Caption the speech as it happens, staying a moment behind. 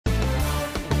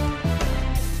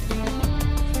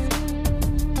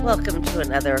Welcome to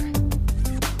another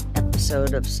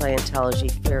episode of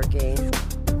Scientology Fair Game,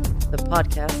 the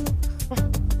podcast.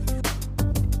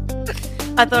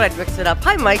 I thought I'd mix it up.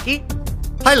 Hi, Mikey.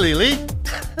 Hi, Lily.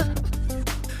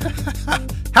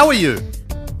 How are you?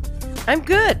 I'm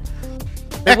good.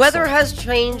 The weather has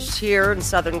changed here in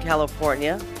Southern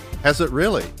California. Has it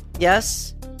really?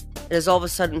 Yes. It is all of a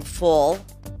sudden fall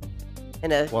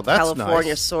in a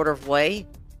California nice. Sort of way.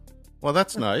 Well,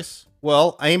 that's nice.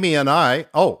 Well, Amy and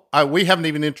we haven't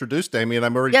even introduced Amy, and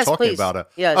I'm already talking about her.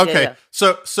 Yeah, okay, yeah.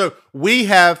 So we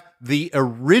have the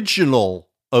original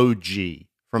OG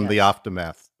from the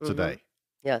Aftermath today.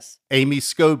 Mm-hmm. Yes. Amy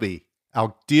Scobee,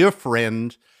 our dear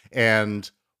friend and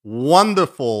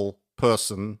wonderful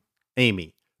person,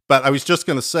 Amy. But I was just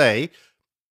going to say,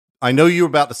 I know you were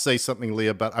about to say something,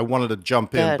 Leah, but I wanted to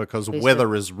jump in because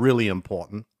weather is really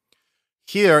important.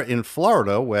 Here in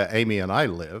Florida, where Amy and I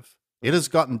live, it has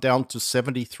gotten down to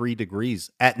 73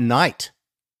 degrees at night.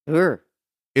 Sure.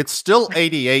 It's still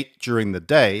 88 during the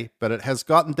day, but it has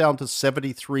gotten down to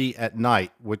 73 at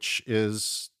night, which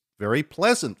is very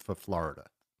pleasant for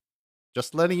Florida.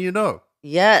 Just letting you know.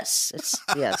 Yes.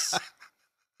 Yes.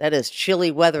 That is chilly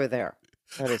weather there.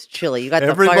 That is chilly. You got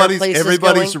the fireplaces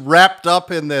Everybody's going? wrapped up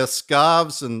in their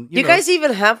scarves. And you guys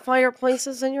even have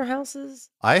fireplaces in your houses?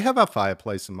 I have a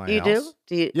fireplace in my house.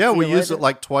 You do? Yeah, we use it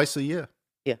like twice a year.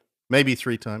 Yeah. Maybe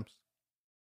 3 times.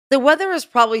 The weather is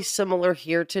probably similar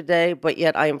here today, but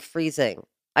yet I am freezing.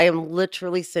 I am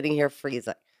literally sitting here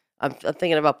freezing. I'm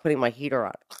thinking about putting my heater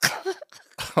on.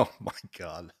 Oh, my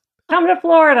God. Come to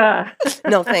Florida.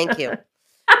 No, thank you.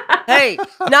 Hey,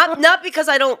 not because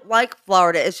I don't like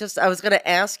Florida. It's just I was going to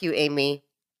ask you, Amy.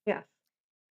 Yeah.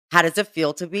 How does it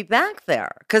feel to be back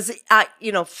there? Because,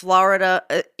 Florida,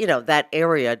 that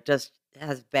area just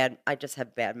has I just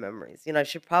have bad memories. I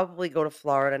should probably go to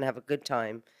Florida and have a good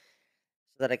time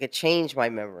so that I could change my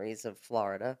memories of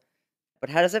Florida. But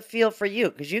how does it feel for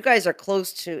you? Because you guys are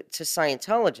close to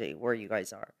Scientology, where you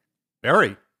guys are.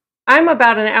 Very. I'm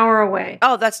about an hour away.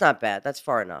 Oh, that's not bad. That's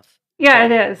far enough. Yeah,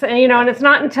 it is. And, and it's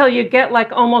not until you get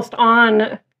like almost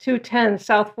on 210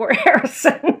 South Fort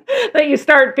Harrison that you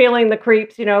start feeling the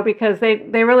creeps, because they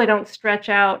really don't stretch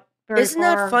out very far. Isn't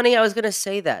that funny? I was going to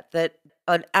say that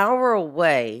an hour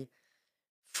away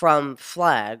from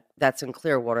Flag, that's in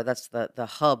Clearwater, that's the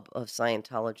hub of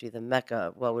Scientology, the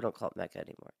Mecca. Well, we don't call it Mecca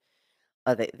anymore.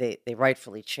 They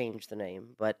rightfully changed the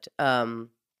name, but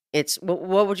it's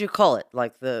what would you call it?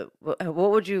 Like what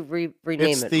would you rename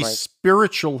it? It's the Mike?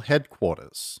 spiritual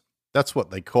headquarters. That's what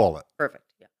they call it. Perfect.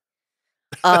 Yeah.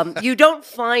 You don't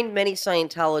find many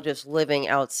Scientologists living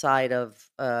outside of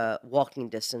walking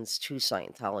distance to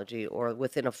Scientology or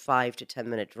within a 5 to 10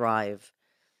 minute drive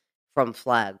from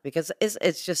Flag because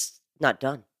it's just not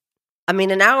done. I mean,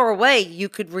 an hour away, you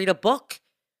could read a book,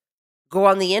 go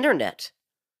on the internet,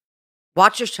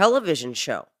 watch a television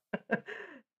show.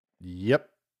 Yep.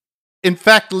 In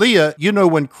fact, Leah,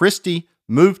 when Christy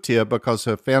moved here because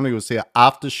her family was here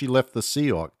after she left the Sea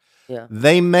Org,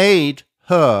 they made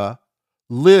her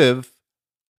live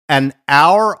an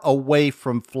hour away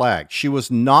from Flag. She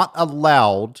was not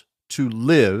allowed to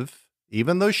live,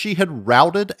 even though she had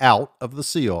routed out of the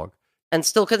Sea Org. And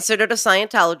still considered a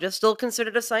Scientologist,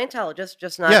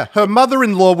 just not... Yeah, her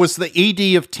mother-in-law was the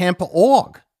ED of Tampa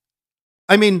Org.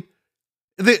 I mean,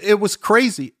 it was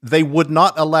crazy. They would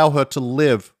not allow her to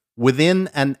live within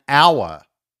an hour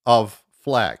of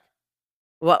Flag.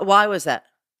 Why was that?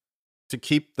 To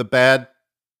keep the bad,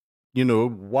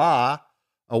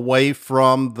 away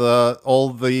from all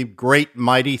the great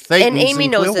mighty Thetans and Amy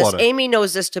in knows Clearwater. this. Amy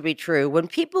knows this to be true. When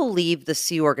people leave the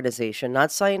Sea Organization,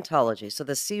 not Scientology, so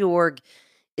the Sea Org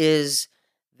is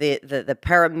the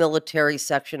paramilitary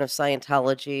section of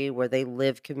Scientology where they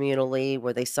live communally,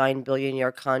 where they sign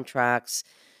billion-year contracts.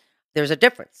 There's a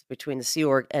difference between the Sea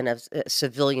Org and a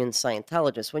civilian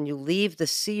Scientologist. When you leave the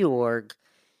Sea Org,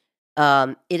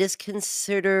 it is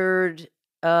considered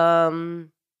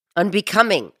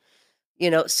unbecoming.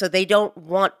 So they don't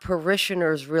want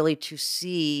parishioners really to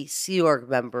see Sea Org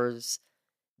members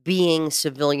being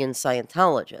civilian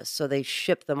Scientologists. So they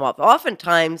ship them off.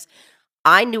 Oftentimes,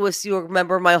 I knew a Sea Org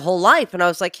member my whole life, and I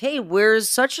was like, hey, where's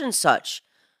such and such?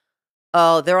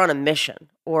 Oh, they're on a mission,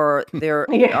 or they're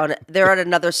they're at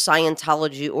another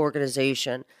Scientology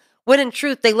organization. When in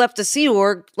truth, they left the Sea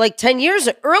Org like 10 years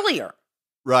earlier.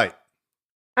 Right.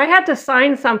 I had to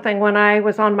sign something when I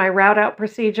was on my route out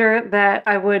procedure that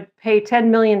I would pay $10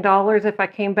 million if I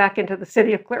came back into the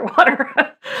city of Clearwater.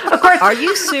 Of course. Are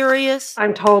you serious?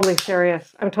 I'm totally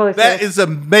serious. That is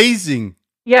amazing.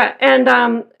 Yeah,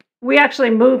 and we actually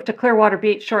moved to Clearwater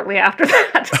Beach shortly after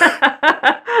that.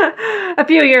 A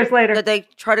few years later. Did they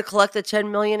try to collect the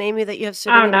 10 million, Amy, that you have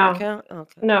sitting Oh, in your no. account?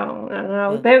 Okay.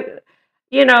 No.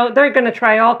 Yeah. They're going to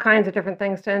try all kinds of different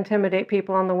things to intimidate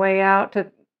people on the way out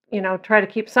to, try to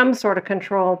keep some sort of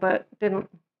control, but didn't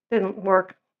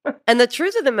work. And the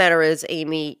truth of the matter is,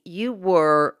 Amy, you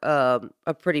were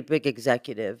a pretty big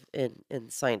executive in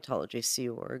Scientology Sea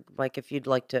Org. Mike, if you'd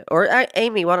like to, or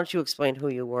Amy, why don't you explain who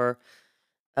you were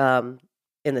in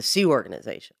the Sea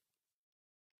Organization?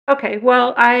 Okay,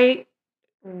 well, I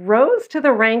rose to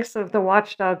the ranks of the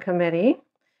Watchdog Committee,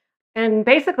 and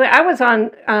basically, I was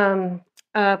on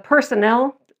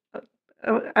personnel.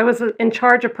 I was in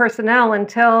charge of personnel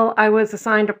until I was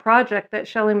assigned a project that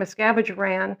Shelley Miscavige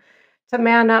ran to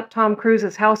man up Tom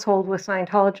Cruise's household with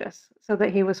Scientologists so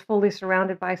that he was fully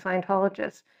surrounded by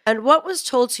Scientologists. And what was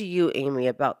told to you, Amy,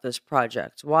 about this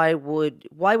project? Why would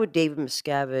David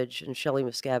Miscavige and Shelley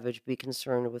Miscavige be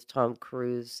concerned with Tom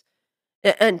Cruise?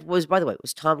 And by the way,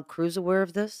 was Tom Cruise aware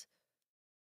of this?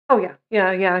 Oh,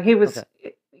 yeah. He was,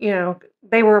 Okay.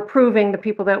 They were approving the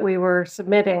people that we were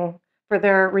submitting for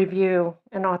their review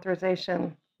and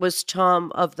authorization. Was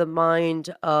Tom of the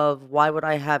mind of, why would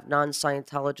I have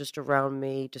non-Scientologists around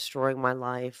me destroying my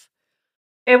life?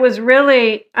 It was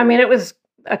really, it was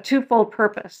a twofold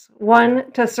purpose.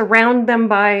 One, to surround them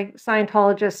by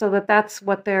Scientologists so that that's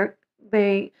what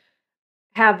they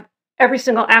have, every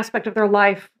single aspect of their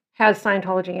life has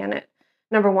Scientology in it,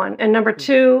 number one. And number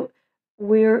two,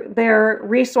 we're their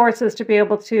resources to be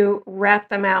able to rat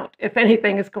them out if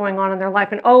anything is going on in their life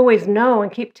and always know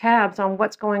and keep tabs on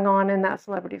what's going on in that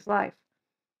celebrity's life.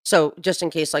 So just in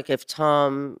case, like if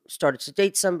Tom started to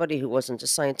date somebody who wasn't a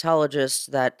Scientologist,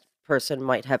 that person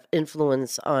might have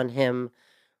influence on him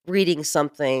reading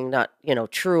something not,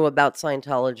 true about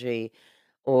Scientology,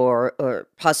 or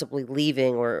possibly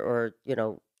leaving, or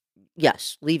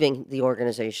yes, leaving the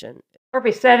organization. Or if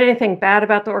he said anything bad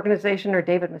about the organization or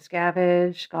David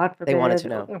Miscavige, God forbid. They wanted to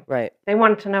know, right? They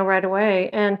wanted to know right away.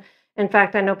 And in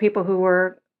fact, I know people who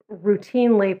were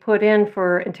routinely put in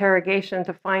for interrogation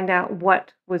to find out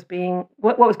what was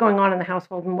going on in the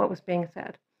household and what was being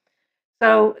said.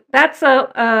 So that's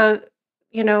a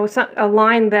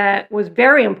line that was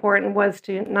very important, was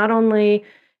to not only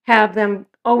have them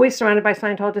always surrounded by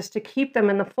Scientologists to keep them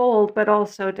in the fold, but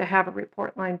also to have a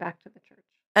report line back to the church.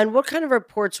 And what kind of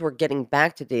reports were getting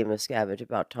back to Dave Miscavige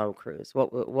about Tom Cruise?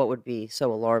 What would be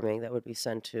so alarming that would be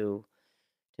sent to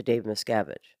Dave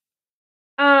Miscavige?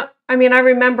 I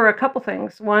remember a couple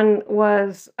things. One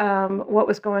was what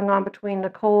was going on between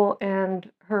Nicole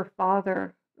and her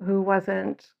father, who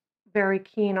wasn't very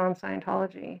keen on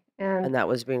Scientology. And that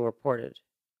was being reported.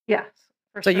 Yes.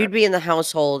 So you'd be in the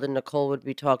household and Nicole would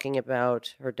be talking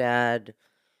about her dad,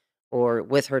 or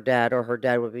with her dad, or her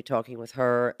dad would be talking with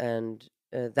her, and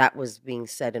that was being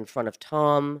said in front of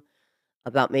Tom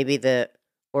about maybe the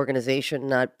organization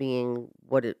not being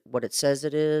what it says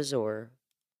it is, or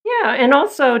yeah, and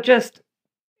also just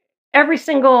every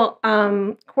single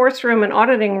course room and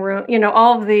auditing room,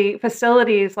 all of the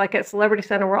facilities like at Celebrity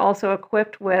Center were also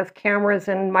equipped with cameras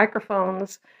and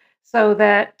microphones so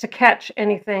that to catch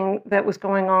anything that was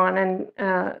going on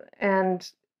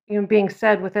and being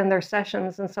said within their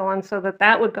sessions and so on, so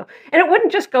that would go. And it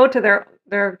wouldn't just go to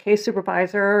their case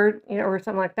supervisor, or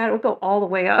something like that. It would go all the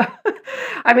way up.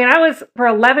 For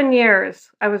 11 years,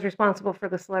 I was responsible for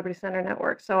the Celebrity Center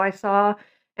network. So I saw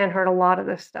and heard a lot of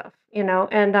this stuff,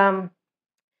 and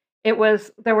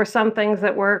there were some things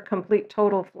that were complete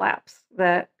total flaps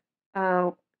that you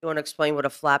want to explain what a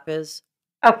flap is?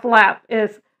 A flap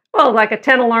is, well, like a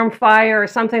 10-alarm fire or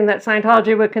something that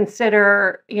Scientology would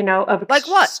consider, of like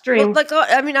what? Extreme. Well,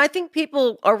 I think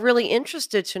people are really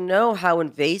interested to know how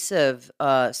invasive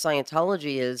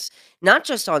Scientology is, not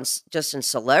just in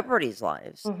celebrities'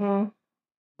 lives,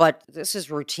 but this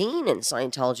is routine in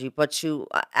Scientology. But to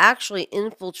actually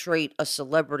infiltrate a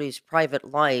celebrity's private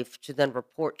life to then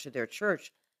report to their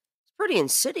church, it's pretty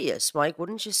insidious, Mike,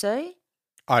 wouldn't you say?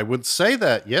 I would say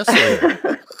that, yes,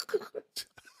 Leah.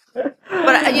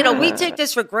 But, we take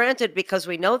this for granted because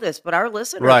we know this, but our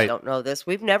listeners don't know this.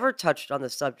 We've never touched on the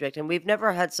subject, and we've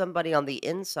never had somebody on the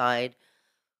inside.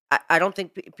 I don't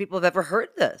think people have ever heard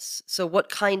this. So what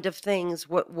kind of things,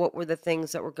 what were the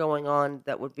things that were going on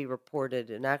that would be reported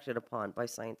and acted upon by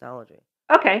Scientology?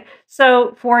 Okay.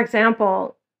 So, for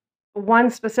example, one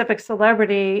specific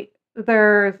celebrity,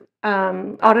 their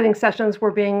auditing sessions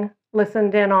were being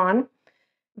listened in on.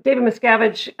 David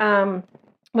Miscavige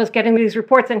was getting these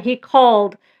reports, and he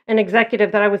called an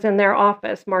executive that I was in their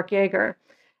office, Mark Yeager,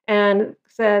 and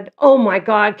said, "Oh my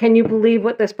God, can you believe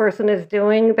what this person is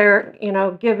doing? They're,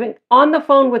 giving on the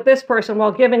phone with this person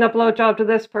while giving a blowjob to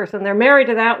this person. They're married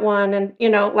to that one, and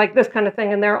like this kind of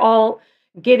thing. And they're all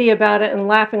giddy about it and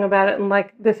laughing about it and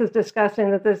like, this is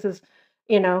disgusting that this is,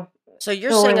 you know, So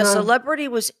you're saying going a on. celebrity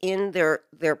was in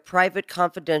their private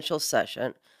confidential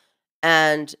session,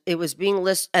 and it was being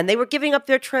listed, and they were giving up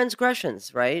their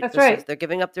transgressions, right? That's right. They're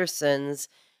giving up their sins,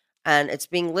 and it's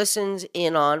being listened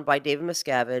in on by David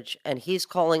Miscavige, and he's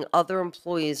calling other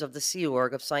employees of the Sea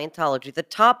Org of Scientology, the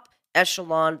top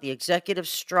echelon, the executive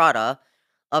strata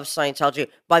of Scientology.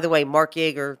 By the way, Mark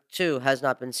Yeager, too, has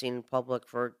not been seen in public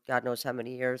for God knows how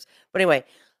many years. But anyway,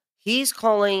 he's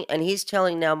calling and he's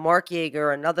telling now Mark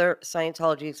Yeager, another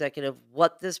Scientology executive,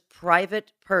 what this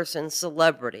private person,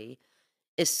 celebrity,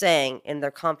 is saying in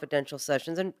their confidential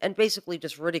sessions, and basically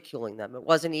just ridiculing them. It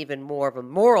wasn't even more of a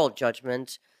moral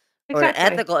judgment or an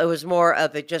Exactly. ethical, it was more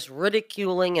of a just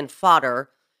ridiculing and fodder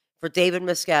for David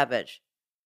Miscavige.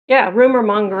 Yeah, rumor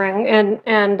mongering,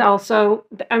 and also,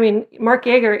 I mean, Mark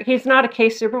Yeager, he's not a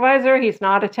case supervisor, he's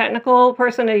not a technical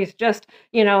person, he's just,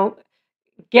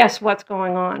 guess what's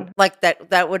going on. Like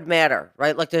that would matter,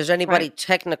 right? Like there's anybody Right.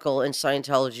 technical in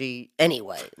Scientology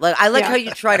anyway. Like I like how Yeah.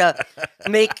 you try to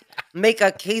make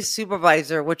a case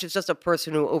supervisor, which is just a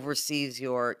person who oversees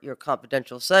your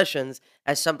confidential sessions,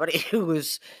 as somebody who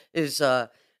is uh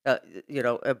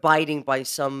abiding by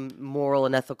some moral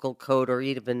and ethical code or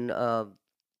even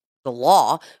the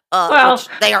law, Well, which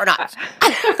they are not.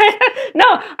 no,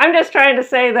 I'm just trying to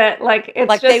say that, like, it's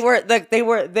Like just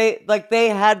they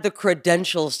had the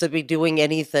credentials to be doing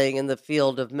anything in the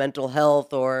field of mental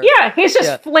health or yeah, he's yeah.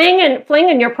 just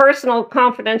flinging your personal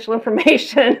confidential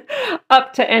information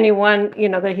up to anyone,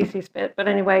 that he sees fit. But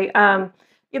anyway,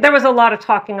 there was a lot of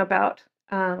talking about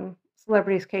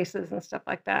celebrities' cases and stuff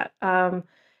like that.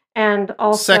 And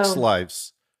Sex also,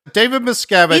 lives. David He's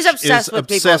Miscavige is obsessed with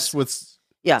obsessed people's with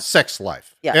yeah. sex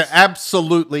life. Yes.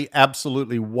 Absolutely,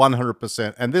 absolutely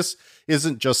 100%. And this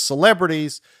isn't just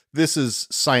celebrities. This is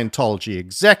Scientology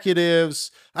executives.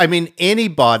 I mean,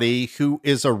 anybody who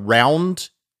is around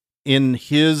in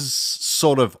his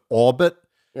sort of orbit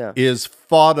Yeah. is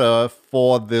fodder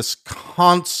for this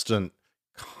constant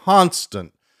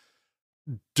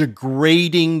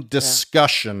degrading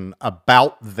discussion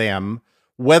about them,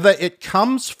 whether it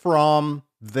comes from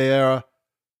their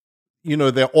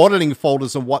auditing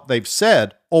folders and what they've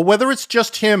said, or whether it's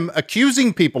just him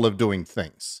accusing people of doing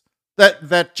things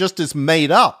that just is made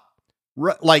up,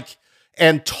 like,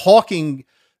 and talking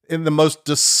in the most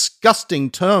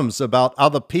disgusting terms about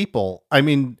other people. I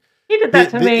mean, he did that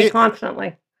to me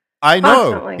constantly. I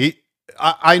know. Constantly.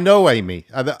 I know, Amy.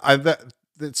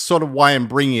 That's sort of why I'm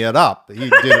bringing it up. He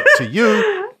did it to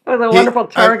you. I was a wonderful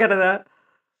target of that.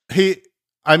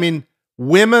 I mean,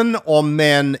 women or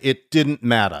men, it didn't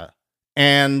matter.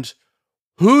 And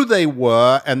who they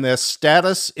were and their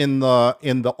status in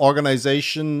the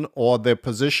organization or their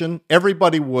position,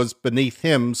 everybody was beneath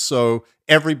him, so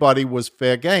everybody was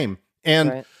fair game. And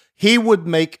Right. he would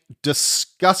make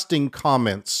disgusting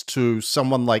comments to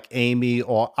someone like Amy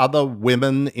or other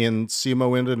women in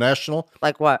CMO International.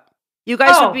 Like what? You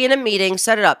guys Oh. would be in a meeting,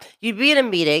 set it up. You'd be in a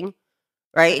meeting,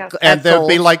 right? Okay. And there'd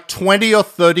be Foles. like 20 or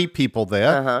 30 people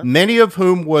there, Uh-huh. many of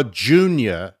whom were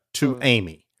junior to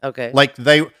Amy. Okay. Like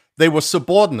they were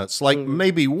subordinates, like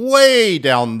maybe way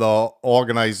down the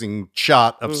organizing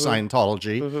chart of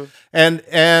Scientology.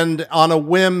 And on a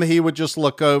whim, he would just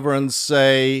look over and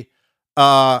say,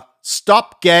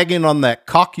 stop gagging on that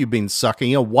cock you've been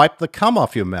sucking and wipe the cum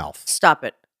off your mouth. Stop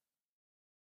it.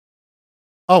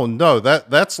 Oh, no,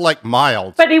 that's like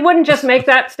mild. But he wouldn't just make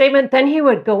that statement. Then he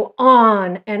would go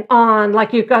on and on,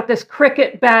 like you've got this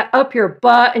cricket bat up your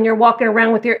butt and you're walking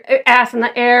around with your ass in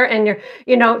the air and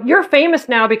you're famous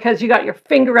now because you got your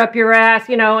finger up your ass,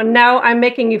 and now I'm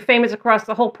making you famous across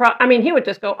the whole I mean, he would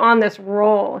just go on this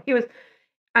roll. This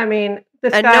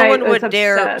And guy no one was would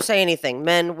dare obsessed. say anything.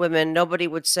 Men, women, nobody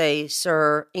would say,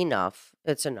 "Sir, enough.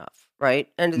 It's enough." Right?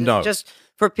 And No. just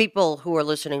for people who are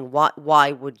listening,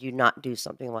 why would you not do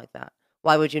something like that?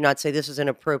 Why would you not say this is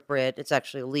inappropriate? It's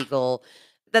actually illegal.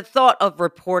 The thought of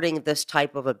reporting this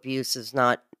type of abuse is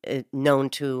not known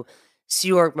to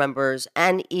Sea Org members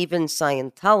and even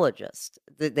Scientologists.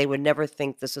 They would never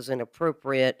think this is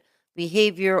inappropriate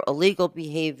behavior, illegal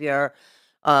behavior.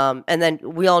 And then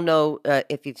we all know,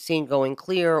 if you've seen Going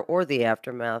Clear or The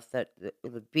Aftermath, that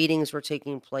the beatings were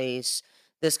taking place.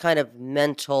 This kind of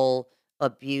mental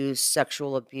abuse,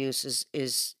 sexual abuse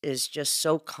is just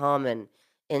so common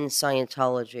in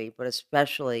Scientology, but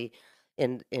especially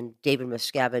in David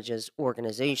Miscavige's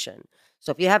organization.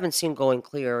 So if you haven't seen Going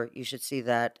Clear, you should see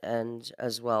that, and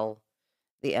as well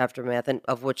The Aftermath, and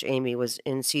of which Amy was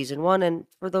in season 1. And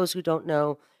for those who don't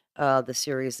know, the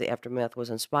series The Aftermath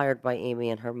was inspired by Amy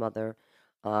and her mother,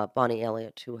 Bonnie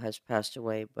Elliott, who has passed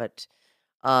away. But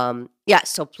Yeah,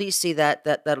 so please see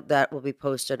that will be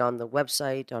posted on the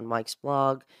website, on Mike's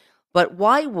blog. But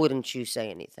why wouldn't you say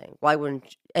anything? Why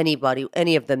wouldn't anybody,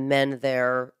 any of the men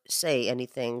there, say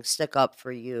anything, stick up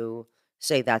for you,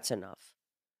 say that's enough?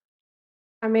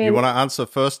 I You mean, want to answer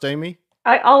first, Amy?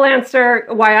 I'll answer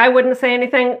why I wouldn't say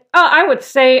anything. Oh, I would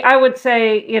say,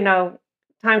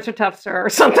 times are tough, sir, or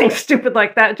something stupid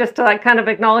like that, just to like kind of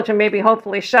acknowledge and maybe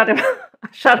hopefully shut him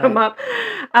shut him Right.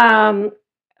 up.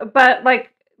 But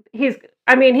like he's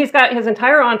got his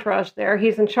entire entourage there.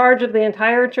 He's in charge of the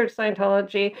entire Church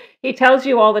Scientology. He tells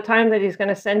you all the time that he's going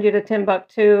to send you to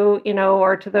Timbuktu,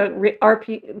 or to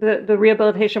the the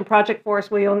Rehabilitation Project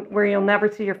Force where you'll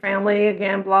never see your family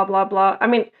again. Blah blah blah. I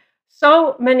mean,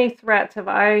 so many threats have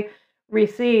I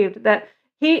received that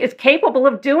he is capable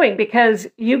of doing because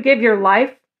you give your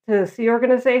life to the Sea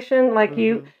organization. Like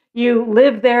Mhm. you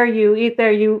live there, you eat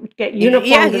there, you get Yeah,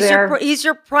 uniformed there. he's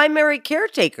your primary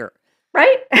caretaker.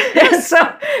 Right? Yes.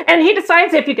 And he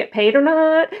decides if you get paid or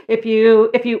not, if you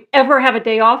ever have a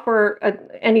day off or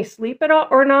any sleep at all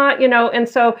or not, and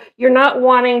so you're not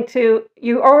wanting to,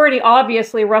 you already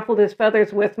obviously ruffled his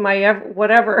feathers with my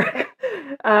whatever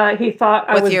he thought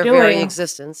I With was your very doing.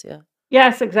 existence, yeah.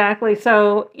 Yes, exactly.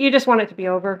 So you just want it to be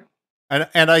over.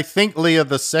 And I think, Leah,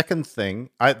 the second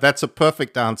thing, that's a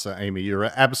perfect answer, Amy. You're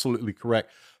absolutely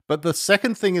correct. But the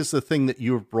second thing is the thing that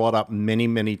you have brought up many,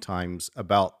 many times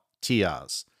about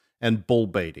TRs and bull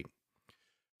baiting.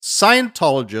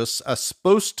 Scientologists are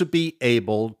supposed to be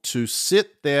able to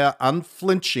sit there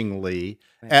unflinchingly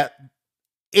Right. at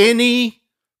any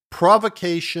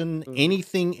provocation, Mhm.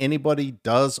 anything anybody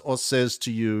does or says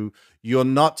to you. You're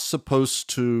not supposed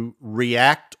to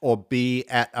react or be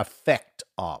at effect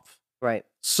of. Right.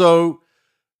 So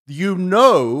you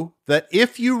know that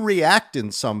if you react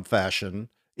in some fashion,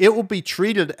 it will be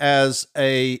treated as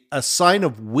a sign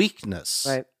of weakness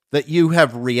Right. that you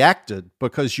have reacted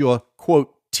because your,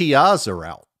 quote, TRs are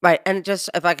out. Right, and just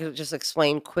if I could just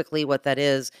explain quickly what that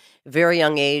is. Very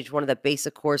young age, one of the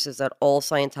basic courses that all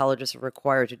Scientologists are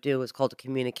required to do is called a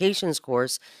communications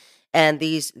course. And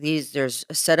these there's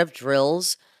a set of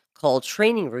drills called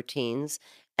training routines,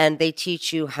 and they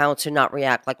teach you how to not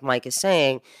react, like Mike is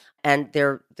saying. And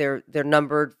they're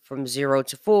numbered from 0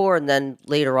 to 4, and then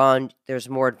later on there's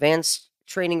more advanced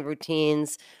training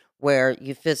routines where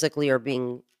you physically are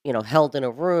being, held in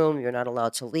a room. You're not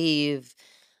allowed to leave.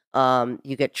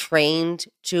 You get trained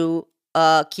to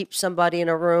keep somebody in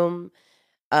a room,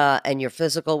 and you're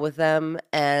physical with them.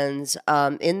 And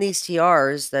in these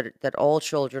TRs that all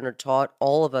children are taught,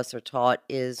 all of us are taught,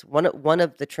 is one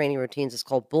of the training routines is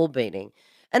called bull baiting.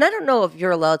 And I don't know if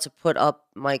you're allowed to put up,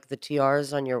 Mike, the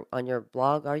TRs on your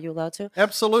blog. Are you allowed to?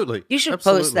 Absolutely. You should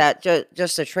post Absolutely. that,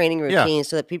 just a training Yeah. routine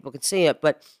so that people can see it.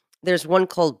 But there's one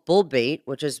called bull bait,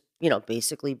 which is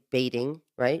basically baiting,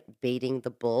 right? Baiting the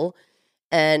bull.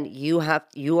 And you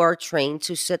are trained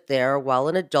to sit there while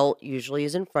an adult usually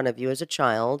is in front of you as a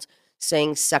child,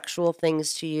 saying sexual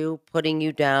things to you, putting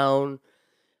you down,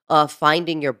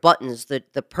 finding your buttons. The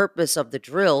purpose of the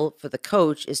drill for the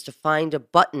coach is to find a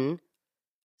button,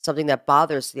 something that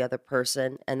bothers the other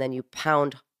person, and then you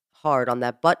pound hard on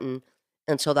that button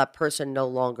until that person no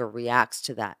longer reacts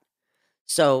to that.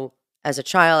 So, as a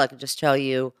child, I could just tell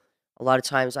you, a lot of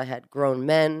times I had grown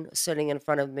men sitting in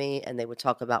front of me and they would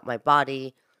talk about my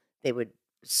body.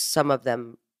 Some of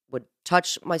them would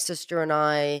touch my sister and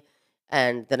I.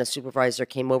 And then a supervisor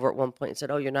came over at one point and said,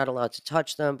 "Oh, you're not allowed to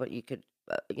touch them, but you could,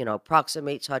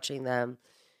 approximate touching them."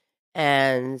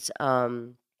 And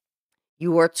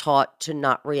you were taught to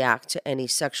not react to any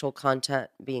sexual content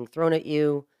being thrown at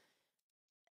you.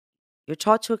 You're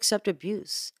taught to accept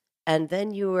abuse. And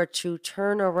then you are to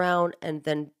turn around and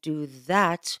then do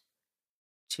that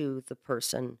to the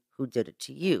person who did it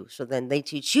to you. So then they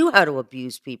teach you how to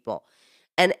abuse people.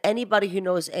 And anybody who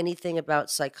knows anything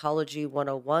about Psychology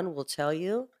 101 will tell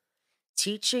you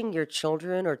teaching your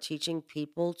children or teaching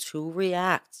people to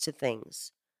react to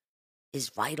things is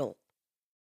vital.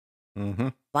 Mm-hmm.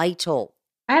 Vital.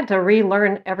 I had to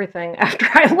relearn everything after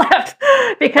I left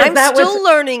because I'm that still was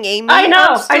learning, Amy. I know,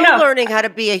 I'm I still know. learning how to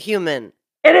be a human.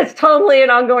 It is totally an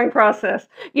ongoing process.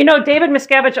 David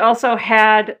Miscavige also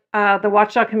had the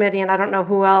Watchdog Committee, and I don't know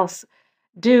who else,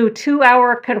 do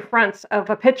 2-hour confronts of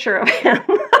a picture of him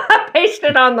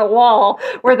pasted on the wall,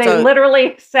 where they So-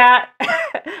 literally sat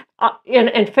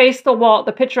and faced the wall,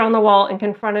 the picture on the wall, and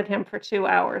confronted him for 2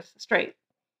 hours straight.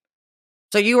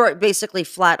 So you were basically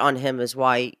flat on him is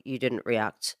why you didn't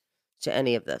react to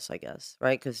any of this, I guess,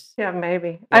 right? Because Yeah,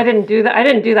 maybe. I didn't do that. I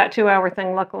didn't do that 2-hour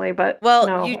thing, luckily, but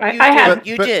no, you I had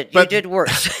did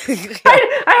worse.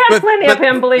 I had plenty of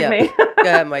him, believe Yeah. me. Go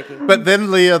ahead, Mikey. But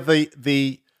then, Leah,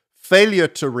 the failure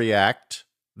to react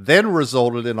then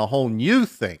resulted in a whole new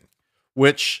thing,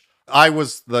 which I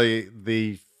was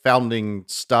the founding,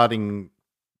 starting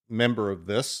member of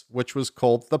this, which was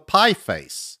called the pie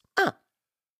face. Ah.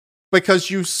 Because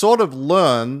you sort of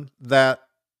learn that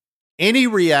any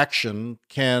reaction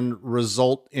can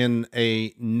result in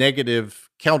a negative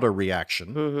counter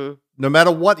reaction, Mm-hmm. no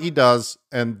matter what he does,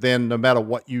 and then no matter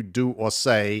what you do or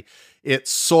say.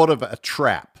 It's sort of a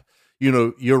trap. You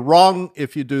know, you're wrong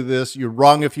if you do this. You're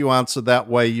wrong if you answer that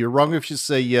way. You're wrong if you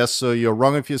say yes, sir. You're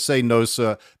wrong if you say no,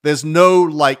 sir. There's no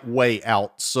like way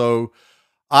out. So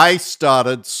I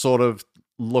started sort of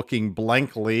looking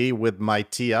blankly with my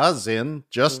tias in,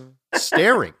 just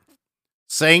staring,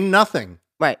 saying nothing.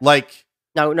 Right. Like,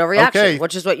 no reaction, okay,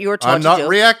 which is what you were taught I'm to do. not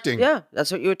reacting. Yeah,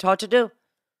 that's what you were taught to do.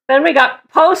 Then we got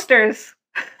posters.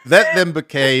 That then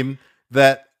became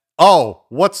that, oh,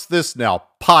 what's this now?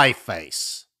 Pie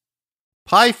face.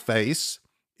 Pie face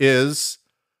is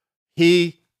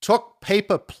he took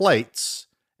paper plates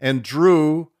and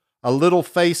drew a little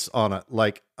face on it,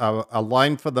 like a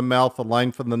line for the mouth, a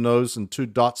line for the nose, and 2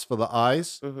 dots for the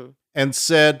eyes, and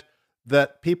said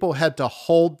that people had to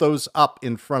hold those up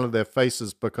in front of their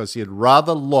faces because he'd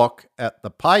rather look at the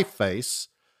pie face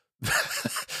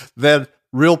than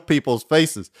real people's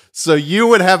faces. So you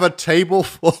would have a table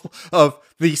full of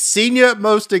the senior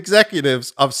most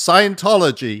executives of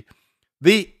Scientology,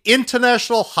 the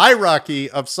international hierarchy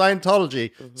of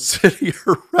Scientology, sitting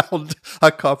around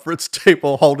a conference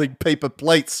table holding paper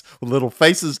plates with little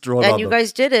faces drawn on And you them.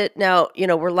 guys did it. Now, you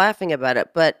know, we're laughing about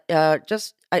it, but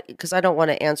just because I don't want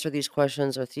to answer these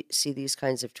questions or see these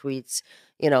kinds of tweets,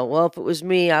 you know, well, if it was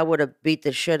me, I would have beat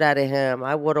the shit out of him.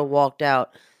 I would have walked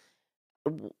out.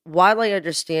 While I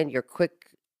understand your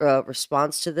quick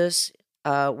response to this,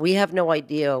 we have no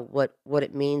idea what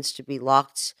it means to be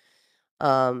locked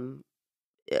um,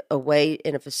 away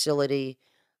in a facility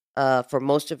for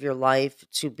most of your life,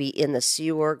 to be in the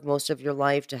Sea Org most of your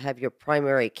life, to have your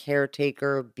primary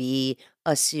caretaker be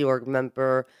a Sea Org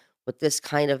member with this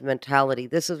kind of mentality.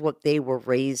 This is what they were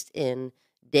raised in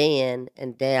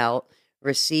and day out,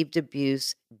 received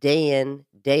abuse day in,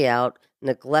 day out,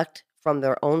 neglect from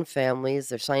their own families,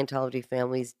 their Scientology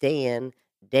families, day in,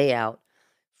 day out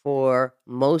for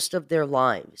most of their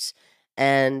lives.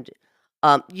 And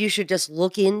you should just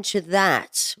look into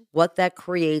that, what that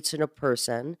creates in a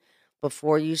person,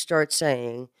 before you start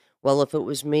saying, well, if it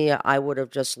was me, I would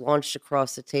have just launched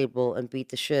across the table and beat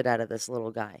the shit out of this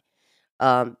little guy.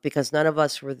 Because none of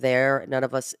us were there. None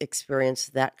of us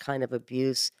experienced that kind of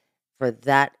abuse for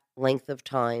that length of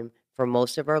time for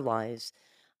most of our lives.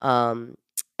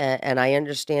 And I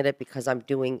understand it because I'm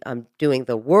doing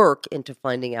the work into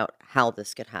finding out how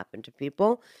this could happen to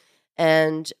people.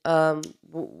 And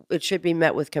it should be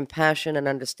met with compassion and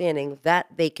understanding that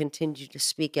they continue to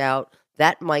speak out,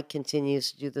 that Mike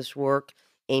continues to do this work,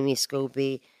 Amy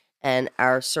Scobee, and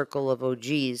our circle of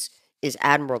OGs is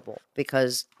admirable,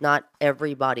 because not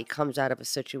everybody comes out of a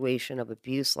situation of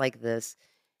abuse like this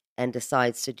and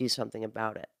decides to do something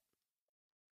about it.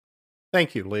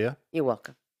 Thank you, Leah. You're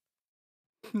welcome.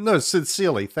 No,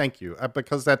 sincerely, thank you,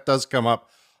 because that does come up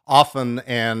often,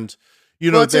 and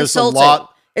you know, Well, it's there's insulting. a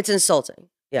lot. It's insulting.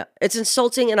 Yeah, it's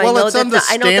insulting, and Well, I know it's that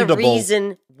I know the understandable.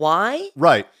 reason why.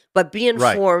 Right. But be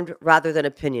Right. informed rather than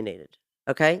opinionated.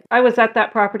 Okay. I was at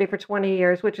that property for 20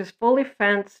 years, which is fully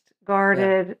fenced,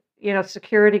 guarded, you know,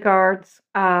 security guards.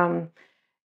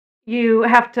 You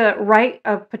have to write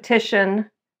a petition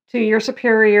to your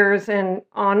superiors and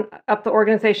on up the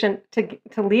organization to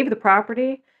leave the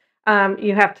property.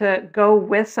 You have to go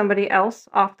with somebody else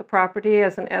off the property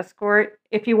as an escort.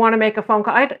 If you want to make a phone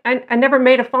call, I never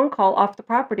made a phone call off the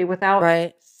property without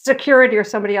Right. security or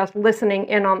somebody else listening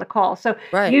in on the call. So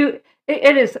Right.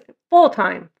 it is full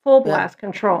time, full Yeah. blast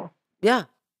control. Yeah.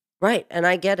 Right. And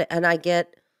I get it. And I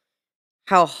get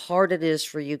how hard it is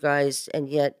for you guys, and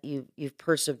yet you've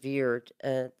persevered.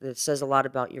 It says a lot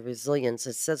about your resilience.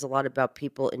 It says a lot about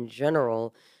people in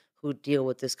general who deal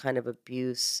with this kind of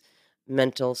abuse,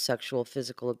 mental, sexual,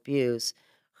 physical abuse,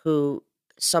 who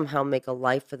somehow make a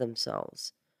life for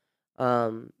themselves.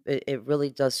 It really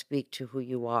does speak to who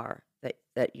you are,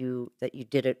 that you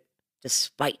did it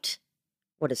despite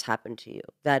what has happened to you.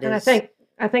 That And is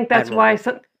I think that's why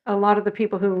admirable. a lot of the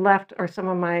people who left are some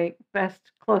of my best,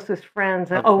 closest friends,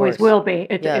 and Of always course. will be.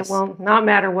 It Yes. will not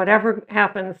matter whatever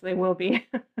happens, they will be.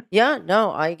 Yeah,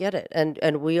 no, I get it.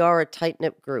 And we are a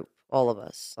tight-knit group, all of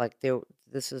us. Like,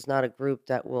 this is not a group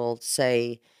that will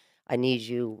say, I need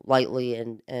you lightly,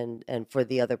 and for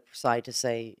the other side to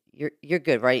say, you're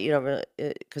good, right? You know,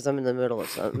 because I'm in the middle of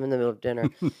something, I'm in the middle of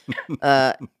dinner.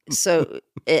 So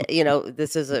you know,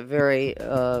 this is a very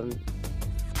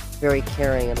very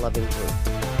caring and loving too.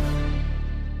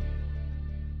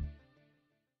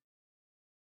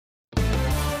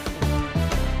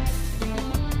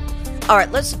 All right,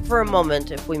 let's, for a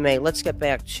moment, if we may, let's get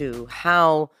back to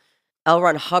how L.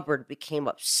 Ron Hubbard became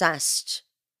obsessed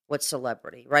with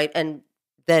celebrity, right? And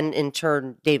then in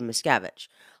turn, Dave Miscavige.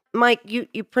 Mike,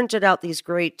 you printed out these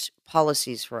great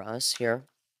policies for us here.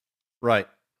 Right.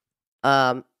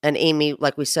 And Amy,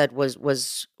 like we said,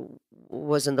 was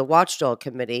in the Watchdog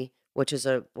Committee, which is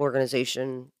an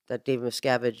organization that Dave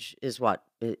Miscavige is what?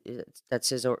 That's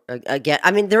his, again,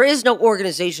 I mean, there is no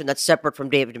organization that's separate from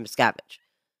David Miscavige.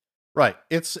 Right.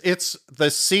 It's the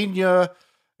senior.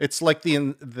 It's like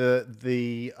the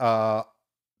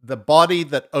body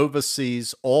that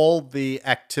oversees all the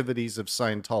activities of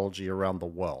Scientology around the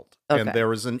world, and Okay.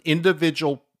 there is an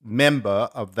individual member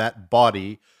of that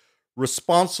body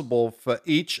responsible for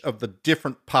each of the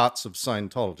different parts of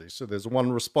Scientology. So there's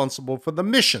one responsible for the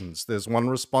missions. There's one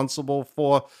responsible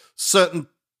for certain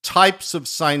types of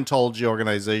Scientology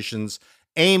organizations.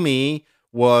 Amy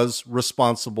was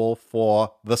responsible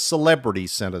for the celebrity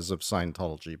centers of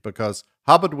Scientology because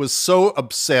Hubbard was so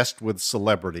obsessed with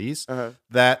celebrities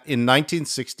that in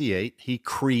 1968 he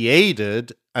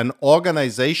created an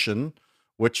organization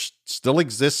which still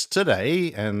exists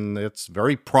today, and it's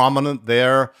very prominent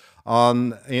there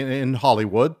in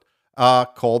Hollywood,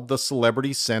 called the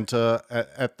Celebrity Center.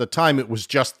 At the time, it was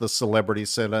just the Celebrity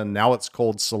Center. Now it's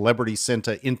called Celebrity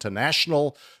Center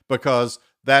International because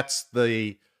that's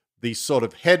the sort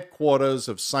of headquarters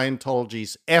of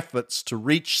Scientology's efforts to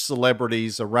reach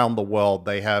celebrities around the world.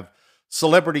 They have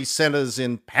celebrity centers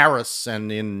in Paris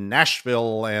and in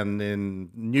Nashville and in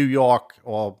New York,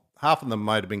 or half of them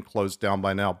might have been closed down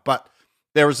by now. But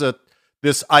there's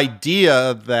this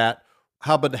idea that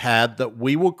Hubbard had that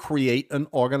we will create an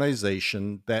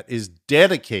organization that is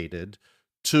dedicated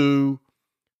to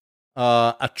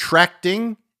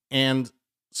attracting and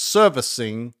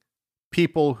servicing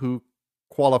people who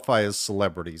qualify as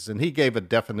celebrities. And he gave a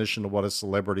definition of what a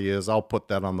celebrity is. I'll put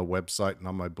that on the website and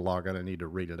on my blog. I don't need to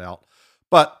read it out.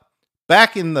 But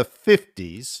back in the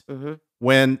 50s,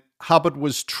 when Hubbard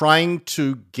was trying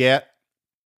to get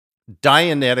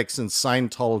Dianetics and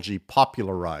Scientology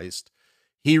popularized,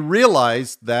 he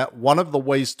realized that one of the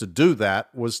ways to do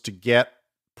that was to get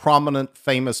prominent,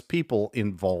 famous people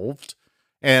involved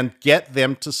and get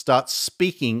them to start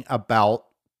speaking about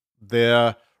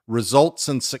their results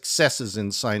and successes in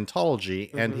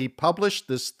Scientology. And he published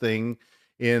this thing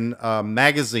in a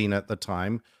magazine at the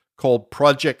time called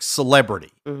Project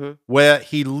Celebrity, where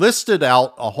he listed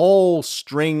out a whole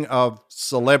string of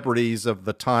celebrities of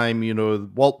the time, you know,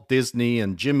 Walt Disney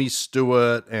and Jimmy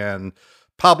Stewart and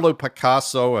Pablo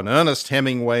Picasso and Ernest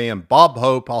Hemingway and Bob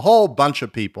Hope, a whole bunch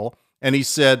of people. And he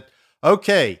said,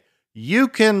 okay, you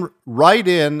can write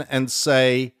in and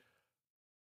say,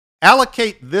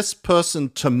 allocate this person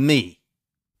to me,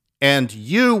 and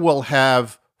you will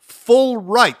have full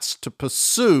rights to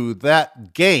pursue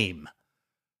that game,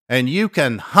 and you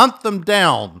can hunt them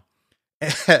down.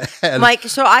 Mike,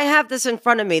 so I have this in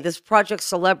front of me, this Project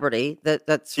Celebrity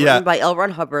that's written by L.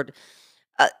 Ron Hubbard.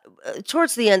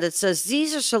 Towards the end, it says,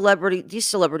 these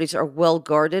celebrities are well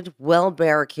guarded, well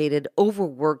barricaded,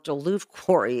 overworked, aloof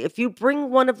quarry. If you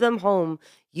bring one of them home,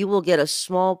 you will get a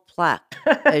small plaque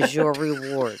as your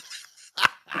reward.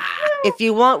 If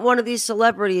you want one of these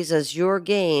celebrities as your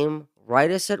game, write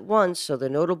us at once so the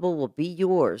notable will be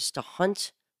yours to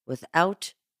hunt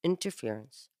without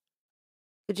interference.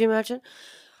 Could you imagine?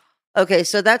 Okay,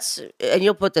 so that's, and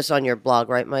you'll put this on your blog,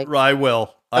 right, Mike? I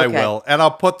will. I will. And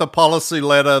I'll put the policy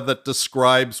letter that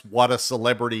describes what a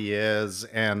celebrity is.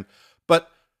 But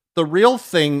the real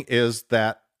thing is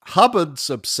that Hubbard's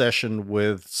obsession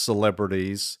with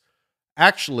celebrities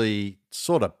actually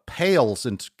sort of pales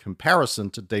into comparison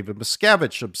to David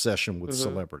Miscavige's obsession with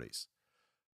celebrities,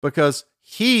 because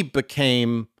he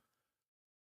became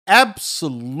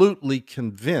absolutely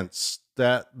convinced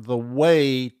that the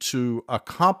way to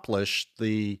accomplish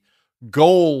the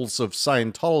goals of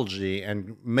Scientology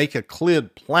and make a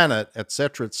cleared planet,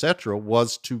 etc.,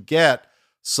 was to get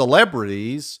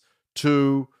celebrities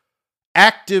to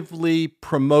actively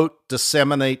promote,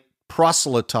 disseminate,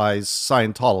 proselytize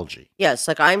Scientology. Yes,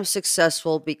 like I'm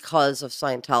successful because of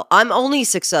Scientology. I'm only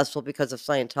successful because of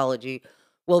Scientology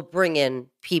will bring in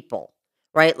people,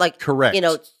 right? Like, correct. You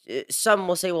know, some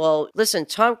will say, well, listen,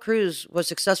 Tom Cruise was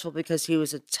successful because he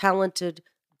was a talented,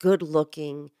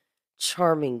 good-looking,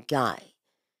 charming guy.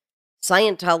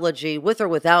 Scientology, with or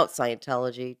without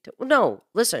Scientology, no,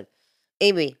 listen,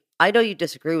 Amy, I know you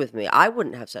disagree with me. I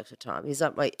wouldn't have sex with Tom.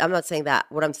 I'm not saying that.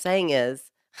 What I'm saying is,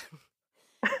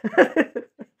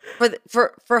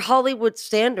 for Hollywood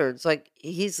standards, like,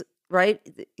 he's right?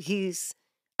 He's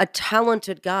a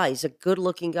talented guy, he's a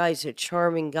good-looking guy, he's a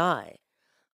charming guy.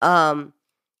 Um,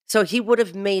 so he would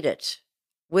have made it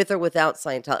with or without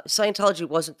Scientology. Scientology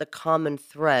wasn't the common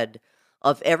thread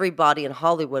of everybody in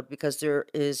Hollywood because there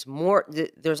is more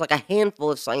there's like a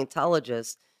handful of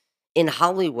Scientologists in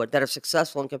Hollywood that are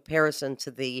successful in comparison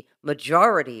to the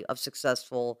majority of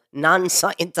successful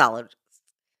non-Scientologists.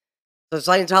 So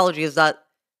Scientology is not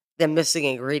the missing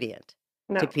ingredient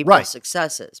to No. people's Right.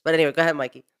 successes. But anyway, go ahead,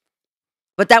 Mikey.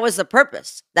 But that was the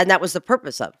purpose. And that was the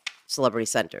purpose of celebrity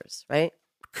centers, right?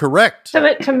 Correct.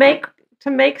 To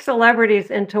make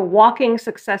celebrities into walking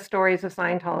success stories of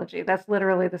Scientology. That's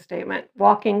literally the statement.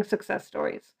 Walking success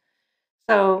stories.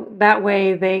 So that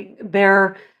way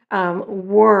their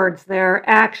words, their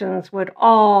actions would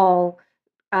all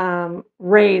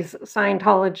raise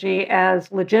Scientology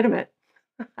as legitimate.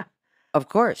 Of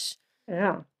course.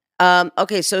 Yeah.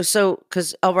 Okay, so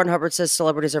because L. Ron Hubbard says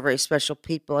celebrities are very special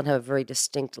people and have a very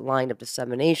distinct line of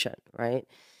dissemination, right?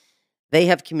 They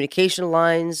have communication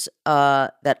lines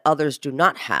that others do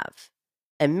not have,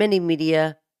 and many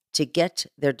media to get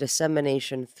their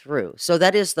dissemination through. So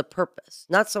that is the purpose,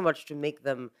 not so much to make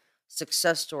them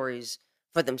success stories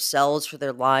for themselves, for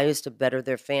their lives, to better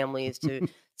their families,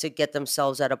 to get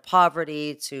themselves out of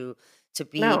poverty, to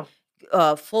be No.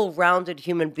 full-rounded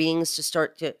human beings, to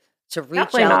start to reach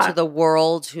Definitely out to not. the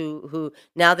world who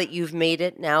now that you've made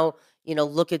it, now,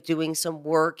 look at doing some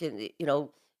work and,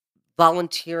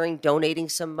 volunteering, donating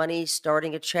some money,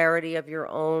 starting a charity of your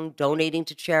own, donating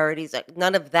to charities. Like,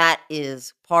 none of that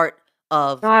is part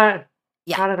of Not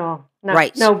yeah, at all. No.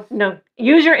 right. No.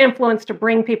 Use your influence to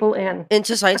bring people in.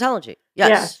 into Scientology. Yes.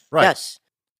 Yes. Right. Yes.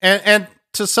 And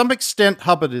to some extent,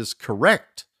 Hubbard is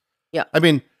correct. Yeah. I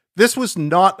mean, this was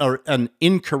not an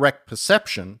incorrect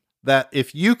perception that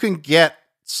if you can get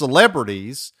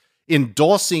celebrities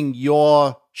endorsing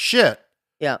your shit,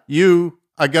 Yeah. you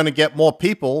are going to get more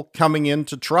people coming in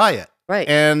to try it. Right.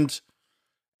 And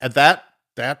that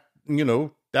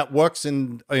that works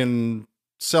in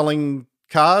selling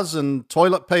cars and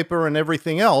toilet paper and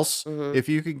everything else. Mhm. If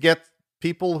you could get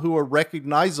people who are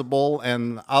recognizable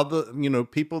and other,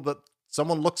 people that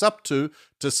someone looks up to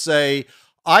say,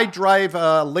 I drive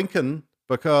a Lincoln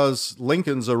because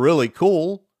Lincolns are really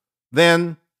cool,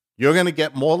 then you're going to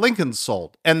get more Lincolns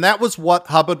sold. And that was what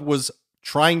Hubbard was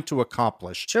trying to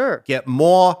accomplish. Sure. Get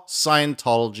more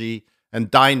Scientology and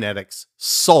Dianetics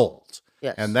sold.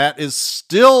 Yes. And that is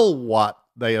still what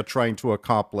they are trying to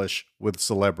accomplish with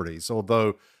celebrities.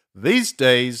 Although these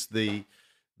days, the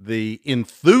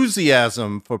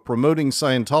enthusiasm for promoting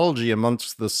Scientology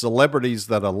amongst the celebrities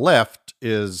that are left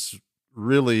is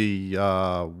really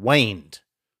waned.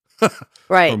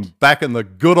 Right. From back in the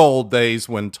good old days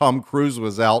when Tom Cruise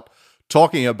was out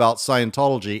talking about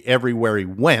Scientology everywhere he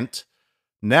went.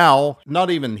 Now, not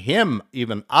even him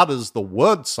even utters the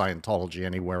word Scientology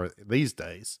anywhere these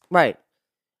days. Right.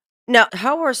 Now,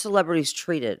 how are celebrities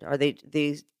treated? Are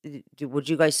would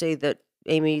you guys say that,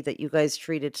 Amy, that you guys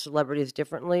treated celebrities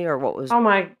differently, or what was? Oh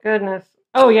my goodness.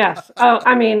 Oh yes. Oh,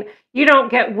 I mean, you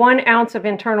don't get 1 ounce of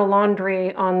internal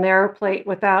laundry on their plate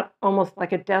without almost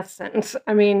like a death sentence.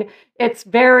 I mean, it's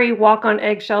very walk on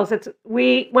eggshells.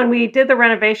 When we did the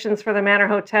renovations for the Manor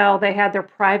Hotel, they had their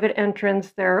private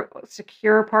entrance, their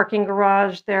secure parking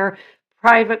garage, their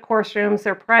private course rooms,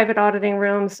 their private auditing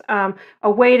rooms,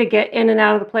 a way to get in and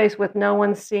out of the place with no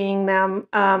one seeing them.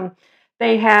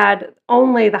 They had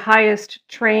only the highest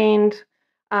trained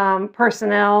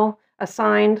personnel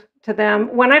assigned to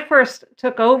them. When I first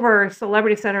took over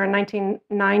Celebrity Center in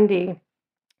 1990,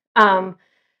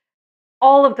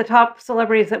 all of the top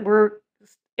celebrities that were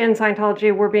in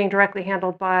Scientology were being directly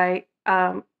handled by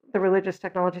the Religious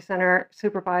Technology Center,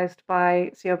 supervised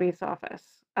by COB's office,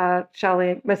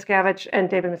 Shelley Miscavige and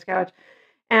David Miscavige.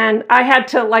 And I had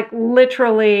to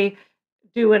literally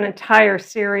do an entire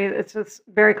series. It's just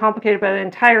very complicated, but an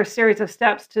entire series of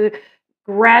steps to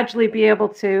gradually be able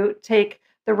to take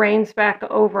the reins back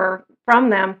over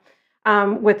from them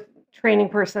with training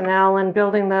personnel and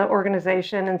building the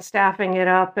organization and staffing it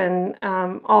up and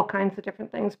all kinds of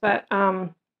different things. But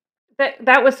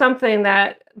that was something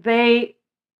that they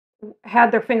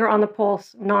had their finger on the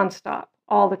pulse nonstop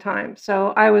all the time.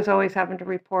 So I was always having to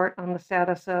report on the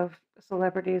status of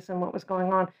celebrities and what was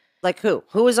going on. Like who?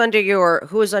 Who is under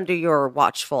your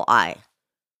watchful eye?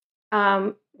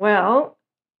 Well,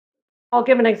 I'll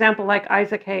give an example like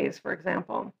Isaac Hayes, for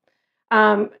example.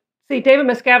 David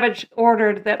Miscavige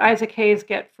ordered that Isaac Hayes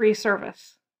get free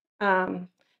service.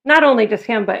 Not only just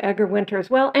him, but Edgar Winter as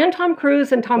well, and Tom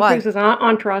Cruise and Tom Why? Cruise's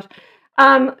entourage.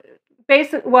 For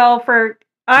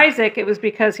Isaac, it was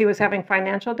because he was having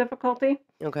financial difficulty.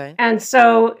 Okay. And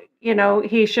so,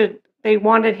 they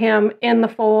wanted him in the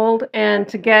fold and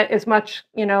to get as much,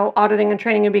 auditing and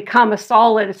training and become a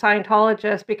solid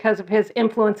Scientologist because of his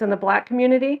influence in the Black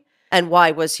community. And why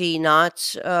was he not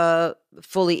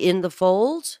fully in the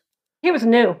fold? He was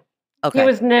new. Okay. He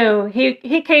was new.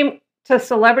 He came to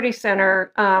Celebrity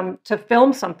Center to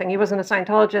film something. He wasn't a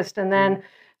Scientologist. And then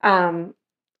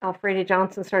Alfredi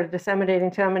Johnson started disseminating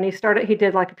to him, and he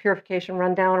did like a purification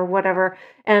rundown or whatever,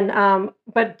 and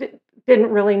but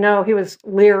didn't really know. He was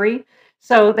leery,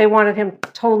 so they wanted him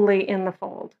totally in the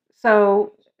fold.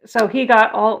 So he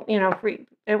got all, free.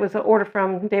 It was an order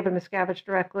from David Miscavige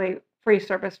directly, free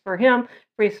service for him,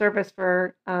 free service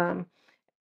for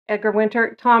Edgar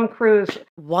Winter, Tom Cruise.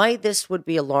 Why this would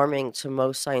be alarming to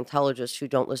most Scientologists who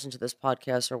don't listen to this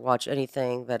podcast or watch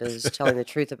anything that is telling the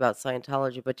truth about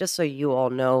Scientology, but just so you all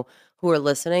know who are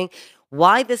listening,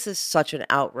 why this is such an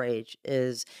outrage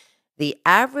is the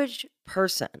average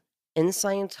person in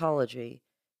Scientology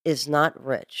is not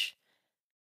rich.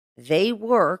 They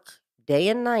work day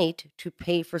and night to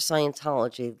pay for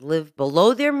Scientology, live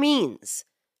below their means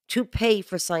to pay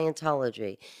for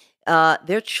Scientology.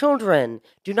 Their children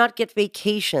do not get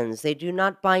vacations. They do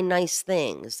not buy nice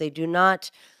things. They do not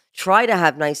try to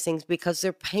have nice things because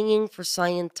they're paying for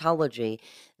Scientology.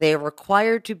 They are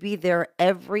required to be there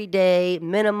every day,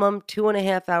 minimum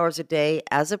 2.5 hours a day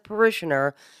as a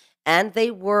parishioner, and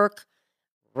they work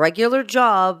regular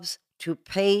jobs to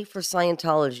pay for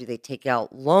Scientology. They take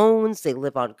out loans. They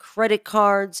live on credit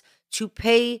cards to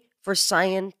pay for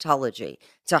Scientology.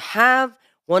 To have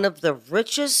one of the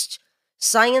richest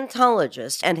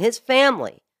Scientologist and his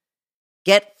family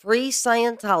get free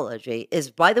Scientology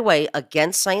is, by the way,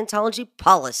 against Scientology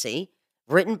policy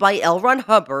written by L. Ron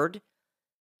Hubbard,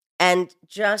 and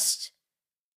just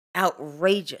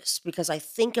outrageous because I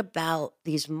think about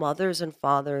these mothers and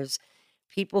fathers,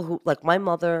 people who, like my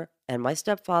mother and my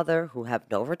stepfather, who have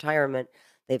no retirement.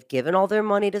 They've given all their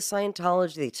money to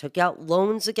Scientology. They took out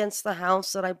loans against the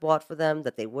house that I bought for them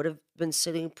that they would have been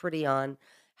sitting pretty on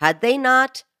had they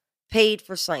not paid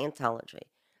for Scientology.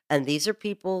 And these are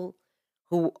people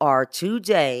who are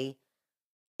today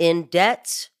in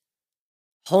debt,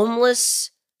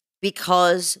 homeless,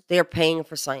 because they're paying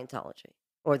for Scientology,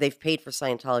 or they've paid for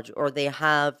Scientology, or they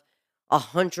have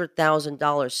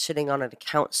 $100,000 sitting on an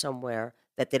account somewhere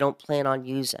that they don't plan on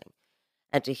using.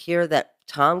 And to hear that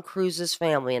Tom Cruise's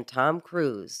family and Tom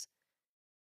Cruise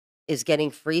is getting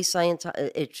free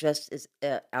Scientology, it just is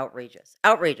outrageous.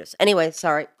 Outrageous. Anyway,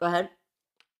 sorry. Go ahead.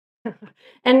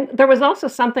 And there was also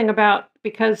something about,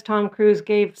 because Tom Cruise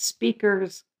gave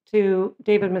speakers to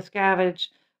David Miscavige,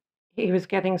 he was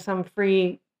getting some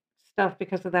free stuff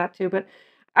because of that too. But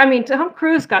I mean, Tom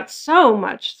Cruise got so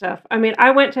much stuff. I mean,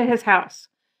 I went to his house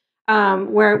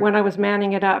when I was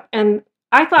manning it up, and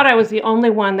I thought I was the only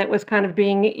one that was kind of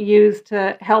being used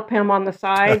to help him on the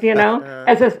side,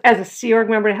 as a Sea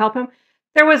Org member to help him.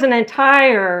 There was an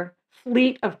entire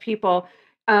fleet of people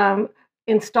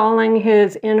installing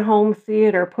his in-home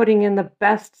theater, putting in the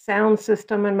best sound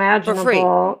system imaginable.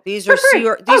 For free. These are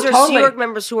Sea Org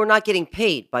members who are not getting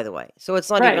paid, by the way. So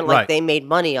it's not even like they made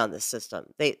money on this system.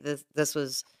 This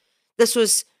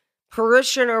was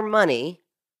parishioner money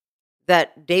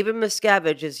that David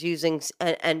Miscavige is using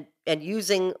and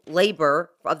using labor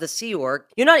of the Sea Org.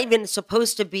 You're not even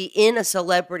supposed to be in a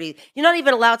celebrity. You're not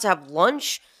even allowed to have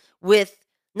lunch with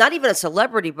not even a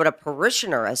celebrity, but a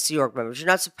parishioner as Sea Org members. You're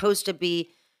not supposed to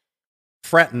be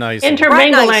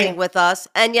fraternizing with us.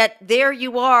 And yet there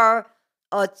you are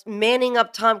manning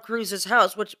up Tom Cruise's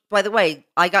house, which, by the way,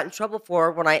 I got in trouble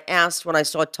for when I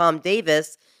saw Tom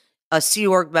Davis, a Sea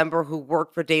Org member who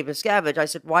worked for David Miscavige. I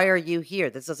said, why are you here?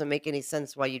 This doesn't make any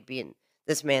sense why you'd be in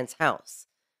this man's house.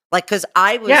 Like, because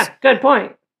I was good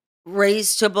point.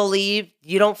 raised to believe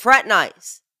you don't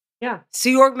fraternize. Yeah.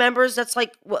 Sea Org members, that's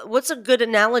like, what's a good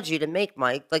analogy to make,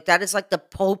 Mike? Like, that is like the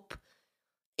Pope,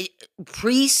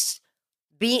 priests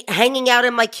hanging out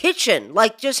in my kitchen,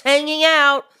 like just hanging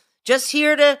out, just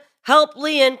here to help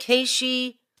Leah in case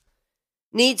she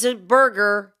needs a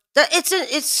burger.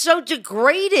 It's so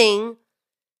degrading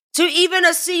to even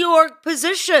a Sea Org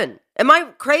position. Am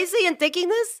I crazy in thinking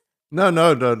this? No.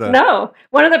 No.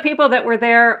 One of the people that were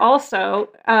there also,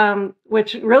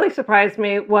 which really surprised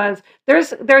me, was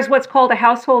there's what's called a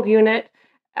household unit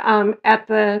at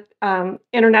the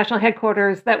international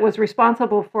headquarters that was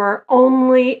responsible for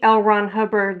only L. Ron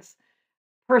Hubbard's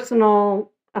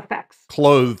personal effects.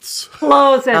 Clothes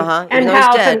and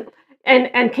house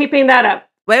and keeping that up.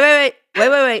 Wait.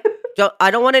 I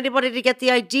don't want anybody to get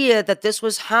the idea that this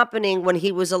was happening when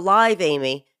he was alive,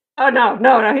 Amy. Oh, no,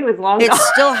 he was long gone. It's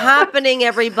still happening,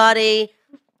 everybody.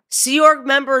 Sea Org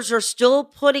members are still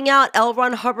putting out L.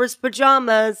 Ron Hubbard's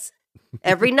pajamas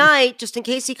every night, just in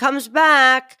case he comes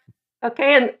back.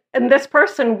 Okay, and this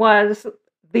person was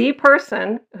the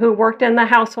person who worked in the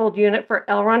household unit for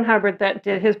L. Ron Hubbard that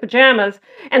did his pajamas.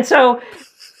 And so,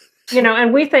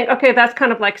 and we think, okay, that's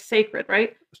kind of like sacred,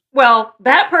 right? Well,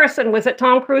 that person was at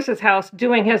Tom Cruise's house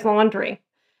doing his laundry.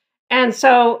 And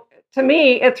so, to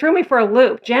me, it threw me for a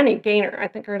loop. Jenny Gaynor, I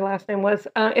think her last name was.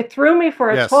 It threw me for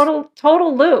a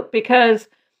total loop because,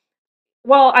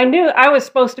 well, I knew I was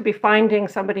supposed to be finding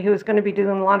somebody who was going to be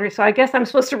doing the laundry. So I guess I'm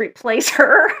supposed to replace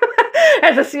her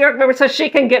as a Sea Org member so she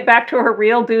can get back to her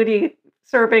real duty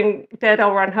serving dead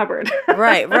L. Ron Hubbard.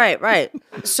 Right.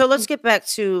 So let's get back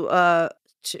to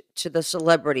the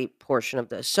celebrity portion of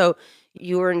this. So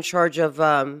you were in charge of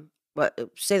what?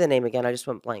 Say the name again. I just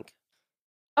went blank.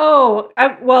 Oh,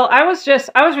 I was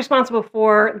responsible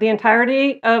for the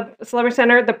entirety of Celebrity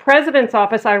Center. The president's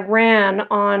office I ran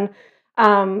on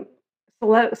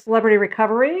celebrity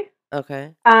recovery,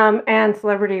 Okay. and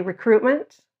celebrity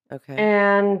recruitment, Okay.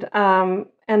 and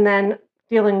then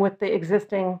dealing with the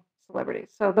existing celebrities.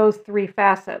 So those three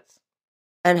facets.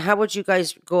 And how would you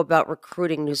guys go about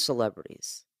recruiting new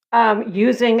celebrities?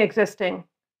 Using existing.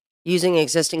 Using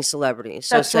existing celebrities.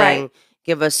 So That's saying, right.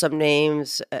 give us some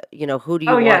names. Who do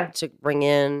you Oh, yeah. want to bring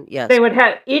in? Yes. They would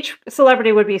have each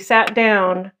celebrity would be sat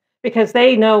down because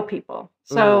they know people.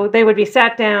 So they would be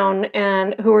sat down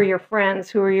and who are your friends?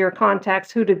 Who are your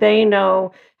contacts? Who do they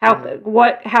know?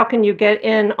 How can you get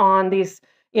in on these,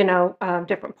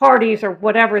 different parties or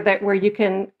whatever where you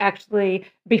can actually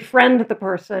befriend the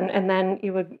person and then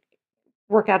you would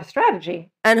work out a strategy.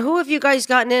 And who have you guys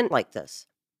gotten in like this?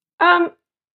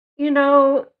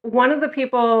 One of the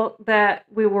people that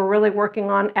we were really working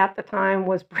on at the time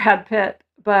was Brad Pitt,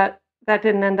 but that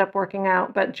didn't end up working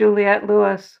out. But Juliette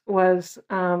Lewis was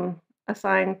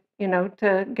assigned,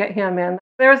 to get him in.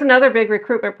 There was another big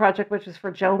recruitment project, which was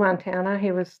for Joe Montana.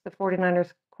 He was the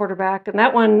 49ers quarterback. And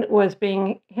that one was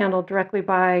being handled directly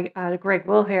by Greg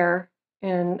Wilhair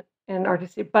in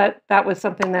RTC. But that was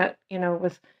something that,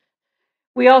 was...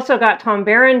 We also got Tom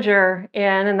Berenger in,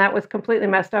 and that was completely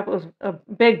messed up. It was a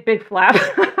big, big flap.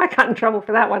 I got in trouble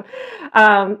for that one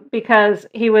because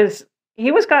he was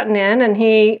gotten in, and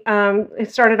he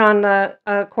started on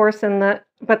the course,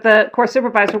 but the course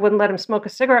supervisor wouldn't let him smoke a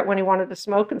cigarette when he wanted to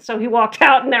smoke, and so he walked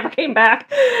out and never came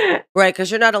back. Right,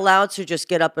 because you're not allowed to just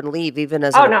get up and leave, even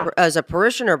as as a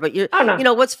parishioner. But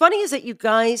what's funny is that you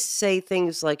guys say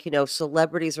things like,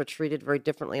 celebrities are treated very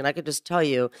differently, and I could just tell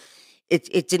you.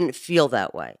 It didn't feel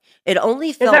that way. It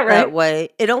only felt that way.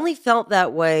 It only felt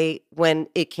that way when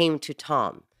it came to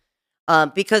Tom,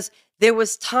 because there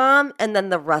was Tom and then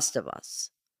the rest of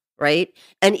us, right?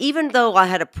 And even though I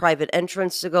had a private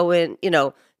entrance to go in,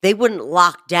 they wouldn't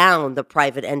lock down the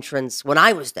private entrance when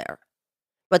I was there,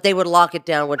 but they would lock it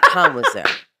down when Tom was there.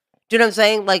 Do you know what I'm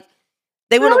saying? Like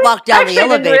they wouldn't lock down the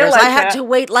elevators. I had to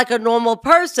wait like a normal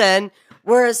person,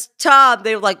 whereas Tom,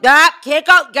 they were like, can't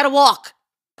go, gotta walk.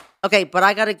 Okay, but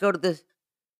I got to go to the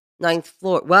 9th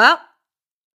floor. Well,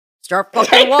 start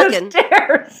fucking walking.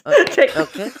 Stairs. Okay.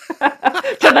 To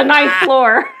the 9th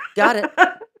floor. Got it.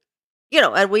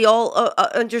 And we all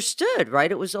understood,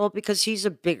 right? It was all because he's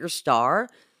a bigger star.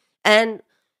 And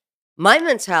my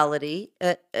mentality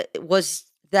was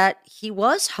that he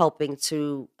was helping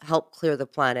to help clear the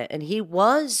planet. And he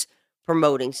was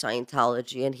promoting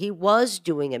Scientology. And he was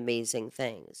doing amazing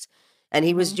things. And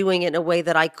he was doing it in a way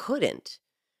that I couldn't.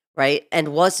 Right.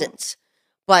 And wasn't.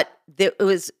 But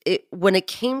when it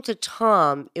came to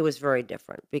Tom, it was very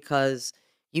different because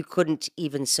you couldn't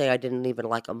even say I didn't even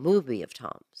like a movie of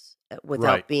Tom's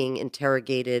without being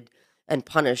interrogated and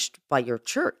punished by your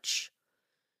church.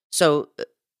 So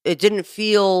it didn't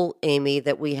feel, Amy,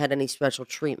 that we had any special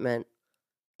treatment,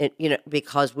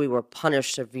 because we were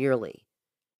punished severely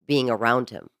being around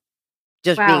him.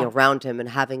 Just being around him and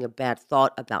having a bad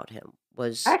thought about him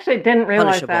was I actually didn't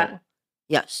realize punishable. that.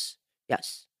 Yes.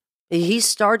 He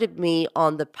started me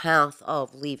on the path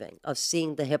of leaving, of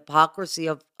seeing the hypocrisy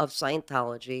of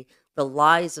Scientology, the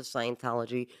lies of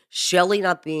Scientology, Shelley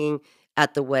not being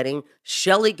at the wedding,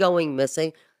 Shelley going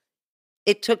missing.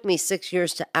 It took me 6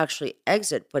 years to actually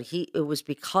exit, but it was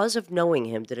because of knowing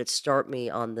him that it started me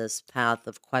on this path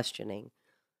of questioning.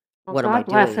 Well, what am I doing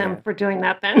God bless him here? for doing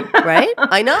that then. Right?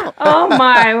 I know. Oh,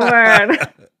 my word.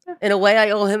 In a way,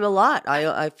 I owe him a lot.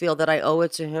 I feel that I owe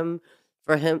it to him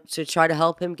for him to try to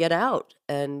help him get out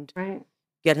and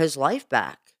get his life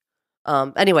back.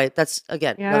 Anyway, that's,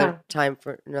 again, another time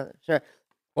for another. Sure.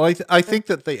 Well, I think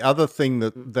that the other thing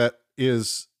that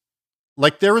is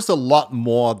like there is a lot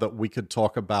more that we could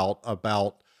talk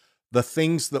about the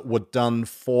things that were done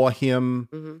for him,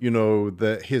 Mhm. you know,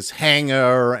 his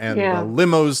hangar and Yeah. the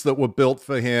limos that were built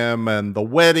for him and the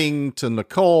wedding to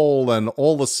Nicole and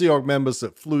all the Sea Org members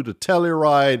that flew to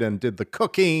Telluride and did the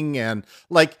cooking. And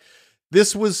like,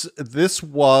 this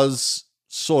was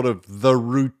sort of the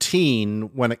routine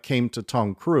when it came to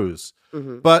Tom Cruise.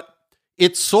 Mhm. But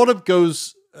it sort of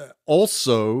goes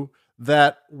also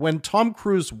that when Tom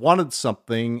Cruise wanted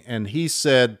something and he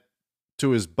said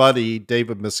to his buddy,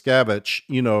 David Miscavige,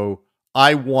 you know,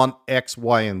 I want X,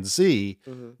 Y, and Z,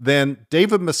 Mhm. then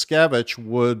David Miscavige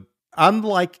would,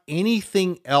 unlike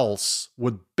anything else,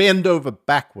 would bend over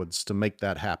backwards to make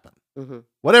that happen, Mhm.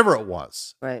 whatever it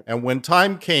was. Right. And when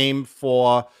time came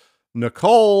for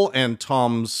Nicole and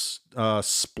Tom's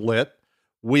split,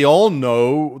 we all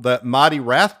know that Marty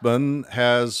Rathbun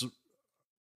has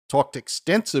talked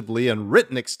extensively and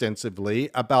written extensively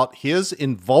about his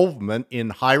involvement in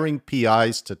hiring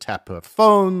PIs to tap her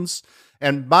phones.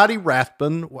 And Marty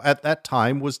Rathbun at that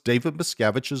time was David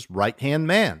Miscavige's right-hand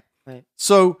man. Right.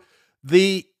 So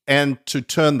and to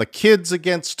turn the kids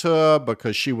against her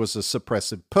because she was a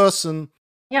suppressive person.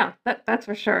 Yeah, that's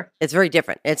for sure. It's very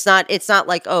different. It's not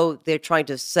like, oh, they're trying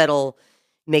to settle,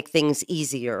 make things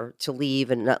easier to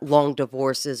leave and not long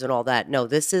divorces and all that. No,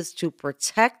 this is to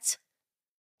protect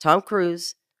Tom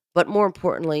Cruise, but more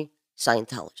importantly,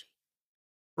 Scientology.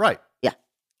 Right. Yeah.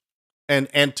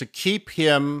 And to keep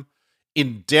him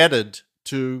indebted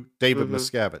to David Mhm.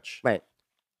 Miscavige. Right.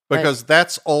 Because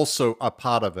that's also a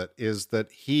part of it, is that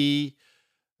he,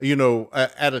 you know,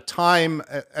 at a time,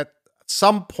 at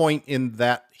some point in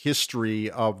that history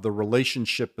of the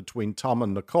relationship between Tom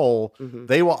and Nicole, Mhm.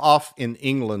 they were off in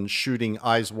England shooting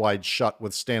Eyes Wide Shut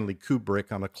with Stanley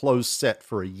Kubrick on a closed set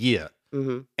for a year.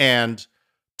 Mhm. And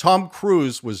Tom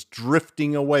Cruise was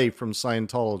drifting away from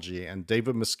Scientology, and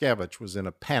David Miscavige was in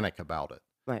a panic about it.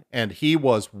 Right. And he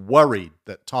was worried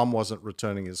that Tom wasn't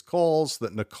returning his calls,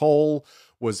 that Nicole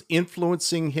was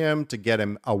influencing him to get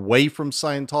him away from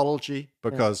Scientology,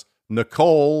 because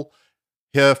Nicole,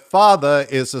 her father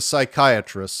is a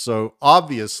psychiatrist. So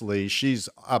obviously she's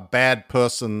a bad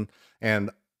person and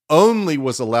only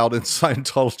was allowed in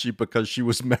Scientology because she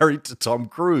was married to Tom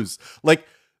Cruise. Like,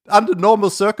 under normal No,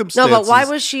 circumstances, but why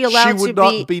was she allowed would to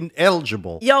not be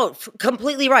eligible. Yo,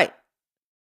 completely right.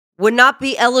 Would not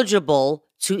be eligible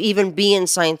to even be in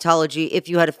Scientology if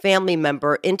you had a family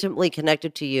member intimately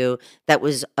connected to you that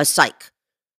was a psych.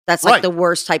 That's like Right. the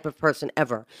worst type of person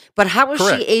ever. But how was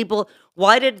Correct. she able?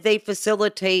 Why did they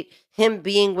facilitate him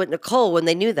being with Nicole when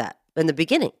they knew that in the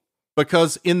beginning?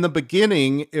 Because in the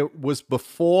beginning, it was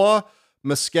before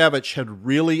Miscavige had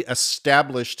really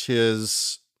established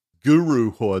his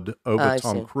guruhood over I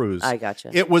Tom see. Cruise. I gotcha.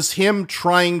 It was him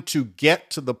trying to get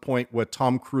to the point where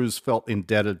Tom Cruise felt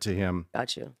indebted to him.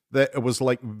 Got you. That it was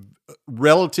like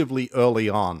relatively early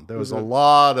on. There was a Mhm.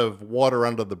 lot of water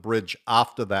under the bridge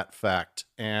after that fact.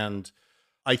 And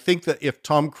I think that if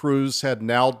Tom Cruise had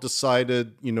now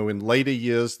decided, you know, in later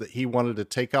years that he wanted to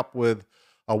take up with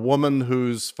a woman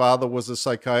whose father was a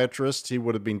psychiatrist, he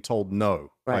would have been told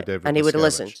no by Right. David And he would have Miscavige.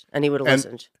 listened. And he would have And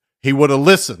listened. he would have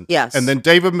listened. Yes. And then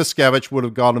David Miscavige would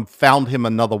have gone and found him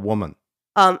another woman.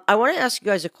 I want to ask you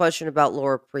guys a question about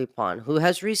Laura Prepon, who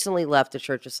has recently left the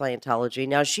Church of Scientology.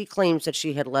 Now, she claims that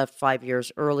she had left 5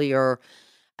 years earlier,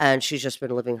 and she's just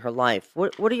been living her life.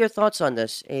 What are your thoughts on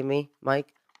this, Amy,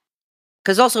 Mike?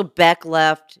 Because also Beck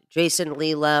left, Jason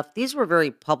Lee left. These were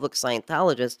very public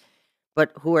Scientologists,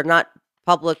 but who are not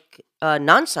public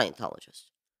non-Scientologists.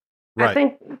 I Right.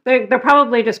 think they're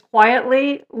probably just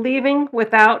quietly leaving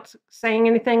without saying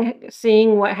anything,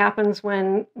 seeing what happens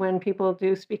when people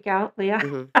do speak out, Leah,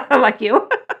 Mhm. like you.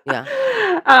 Yeah.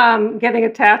 Getting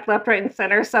attacked left, right, and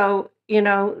center. So, you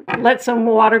know, let some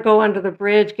water go under the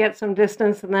bridge, get some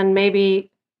distance, and then maybe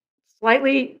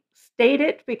slightly state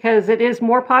it, because it is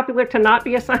more popular to not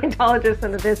be a Scientologist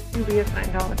than it is to be a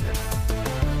Scientologist.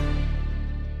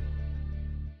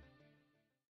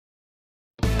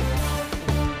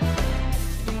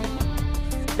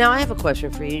 Now, I have a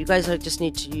question for you. You guys, I just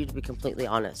need you to be completely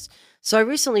honest. So I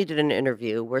recently did an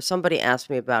interview where somebody asked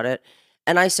me about it,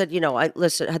 and I said, you know,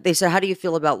 listen, they said, how do you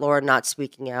feel about Laura not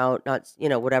speaking out, not, you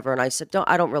know, whatever. And I said,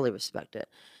 I don't really respect it.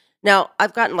 Now,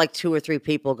 I've gotten like 2 or 3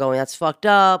 people going, that's fucked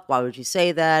up. Why would you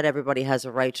say that? Everybody has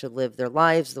a right to live their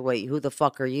lives the way, who the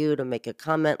fuck are you to make a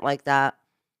comment like that?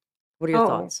 What are your Oh.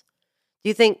 thoughts? Do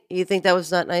you think that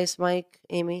was not nice, Mike,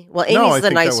 Amy? Well, No, Amy's I the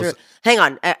think that nicer. was- Hang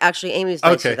on. Actually, Amy's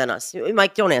nicer Okay. than us.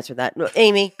 Mike, don't answer that. No,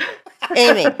 Amy,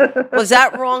 was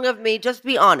that wrong of me? Just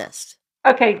be honest.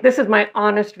 Okay, this is my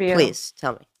honest view. Please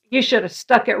tell me. You should have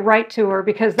stuck it right to her,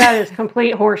 because that is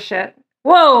complete horseshit.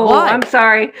 Whoa, Why? I'm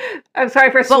sorry. I'm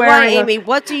sorry for But why, swearing. Amy?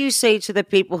 What do you say to the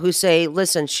people who say,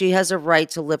 listen, she has a right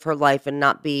to live her life and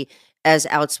not be as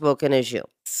outspoken as you?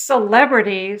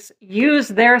 Celebrities use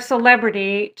their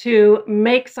celebrity to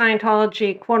make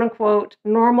Scientology, quote unquote,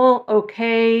 normal,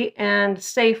 okay, and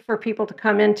safe for people to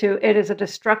come into. It is a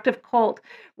destructive cult.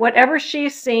 Whatever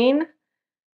she's seen,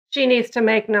 she needs to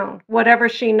make known. Whatever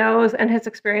she knows and has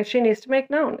experienced, she needs to make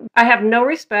known. I have no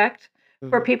respect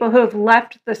for Mhm. people who have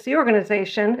left the Sea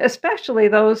Organization, especially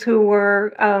those who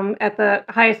were at the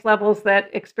highest levels that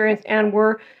experienced and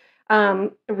were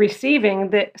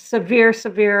receiving the severe,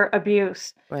 severe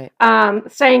abuse, Right.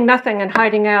 saying nothing and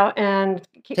hiding out and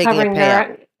Taking a covering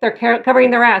payout.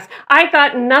 covering their ass. I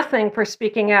got nothing for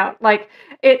speaking out. Like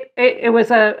it was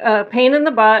a pain in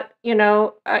the butt,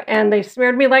 and they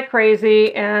smeared me like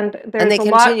crazy. And And there's they a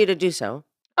lot, continue to do so.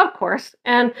 of course,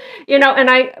 and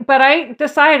but I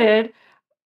decided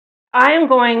I am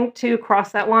going to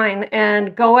cross that line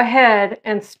and go ahead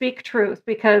and speak truth,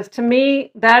 because to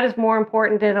me, that is more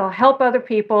important. And it'll help other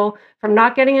people from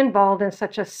not getting involved in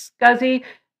such a scuzzy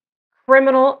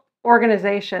criminal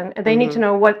organization. And they need to Mhm.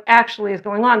 know what actually is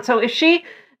going on. So if she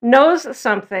knows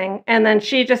something and then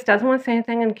she just doesn't want to say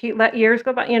anything and let years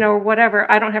go by, or whatever,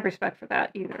 I don't have respect for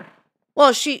that either.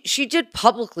 Well, she did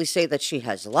publicly say that she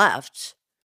has left.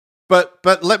 But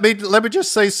let me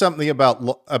just say something about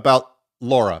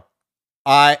Laura.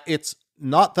 It's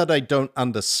not that I don't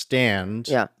understand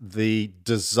Yeah. the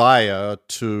desire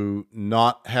to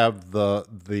not have the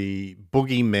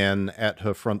boogeymen at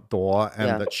her front door, and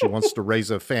Yeah. that she wants to raise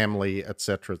her family,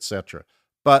 etc., etc.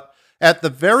 But at the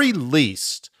very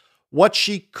least, what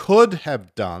she could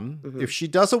have done, Mhm. if she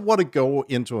doesn't want to go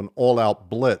into an all-out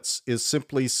blitz, is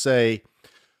simply say,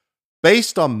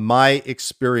 based on my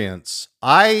experience,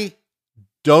 I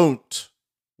don't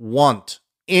want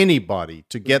anybody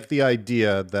to get the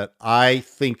idea that I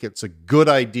think it's a good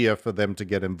idea for them to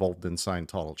get involved in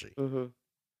Scientology. Mhm.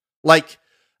 Like,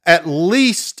 at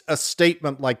least a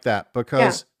statement like that, Yeah.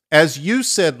 because as you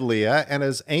said, Leah, and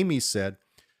as Amy said,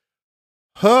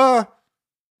 her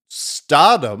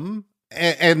stardom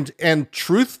and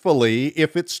truthfully,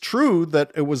 if it's true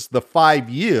that it was the 5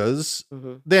 years,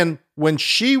 Mhm. then when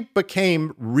she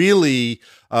became really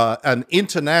an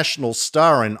international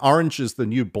star in Orange is the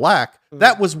New Black,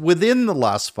 that was within the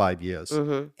last 5 years.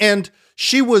 Mhm. And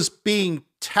she was being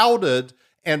touted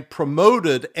and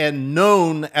promoted and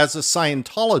known as a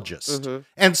Scientologist. Mhm.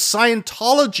 And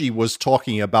Scientology was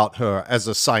talking about her as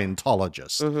a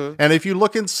Scientologist. Mhm. And if you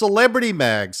look in celebrity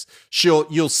mags,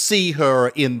 you'll see her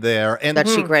in there. And That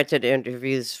she granted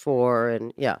interviews for,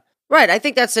 and yeah. Right, I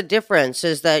think that's the difference,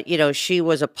 is that, she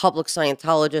was a public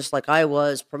Scientologist like I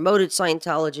was, promoted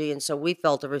Scientology, and so we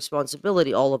felt a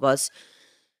responsibility, all of us,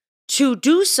 to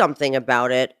do something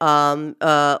about it,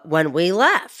 when we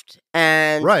left.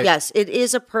 And right. yes, it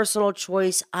is a personal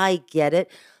choice. I get it.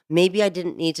 Maybe I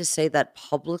didn't need to say that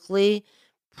publicly.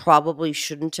 Probably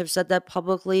shouldn't have said that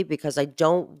publicly, because I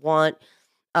don't want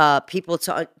people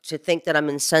to think that I'm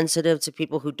insensitive to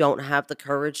people who don't have the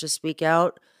courage to speak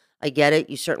out. I get it.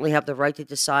 You certainly have the right to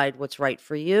decide what's right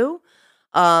for you.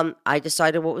 I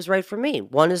decided what was right for me.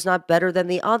 One is not better than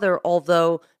the other,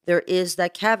 although there is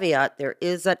that caveat. There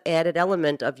is that added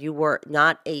element of you were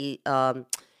not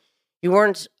you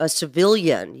weren't a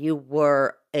civilian. You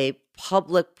were a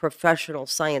public professional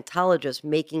Scientologist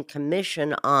making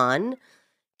commission on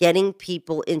getting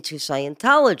people into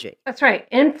Scientology. That's right.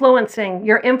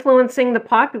 You're influencing the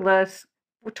populace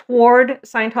toward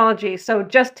Scientology. So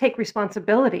just take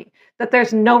responsibility. That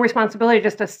there's no responsibility,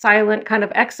 just a silent kind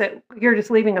of exit. You're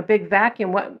just leaving a big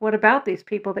vacuum. What about these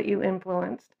people that you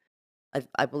influenced?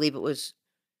 I believe it was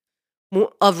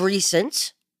of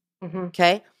recent. Hmm.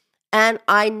 Okay. And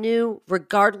I knew,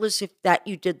 regardless if that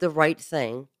you did the right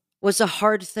thing, was a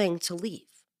hard thing to leave.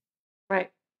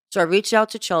 Right. So I reached out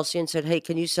to Chelsea and said, hey,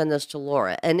 can you send this to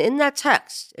Laura? And in that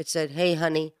text, it said, hey,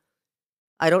 honey,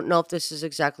 I don't know if this is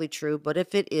exactly true, but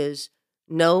if it is,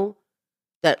 know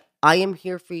that I am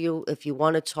here for you. If you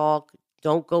want to talk,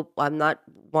 don't go. I'm not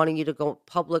wanting you to go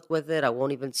public with it. I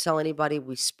won't even tell anybody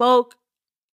we spoke.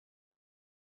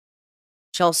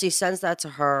 Chelsea sends that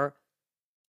to her,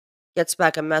 gets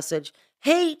back a message.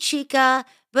 Hey, chica,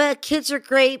 but kids are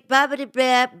great.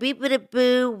 Babidi-bab,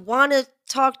 beep-a-boo. Want to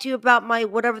talk to you about my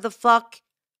whatever the fuck.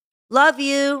 Love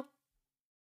you.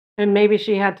 And maybe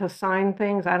she had to sign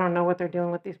things. I don't know what they're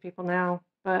doing with these people now,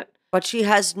 but But she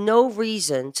has no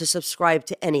reason to subscribe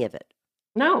to any of it.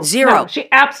 no, Zero. she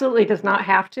absolutely does not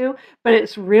have to. But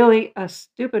it's really a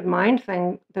stupid mind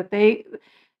thing that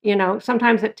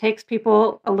sometimes it takes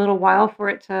people a little while for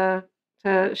it to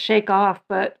to shake off.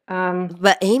 But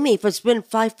But Amy, if it's been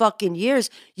 5 fucking years,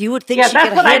 you would think yeah, she that's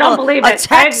could what I don't handle believe a it.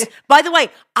 text. By the way,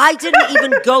 I didn't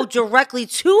even go directly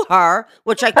to her,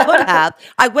 which I could have.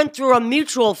 I went through a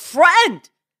mutual friend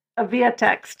Via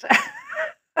text.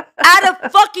 out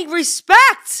of fucking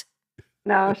respect.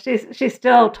 No, she's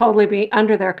still totally be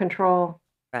under their control.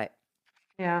 Right.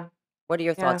 Yeah. What are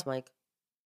your Yeah. thoughts, Mike?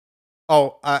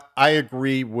 Oh, I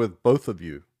agree with both of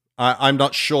you. I'm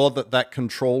not sure that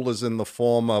control is in the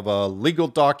form of a legal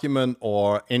document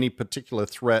or any particular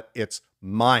threat. It's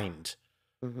mind.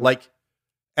 Like,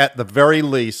 at the very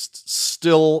least,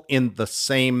 still in the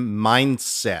same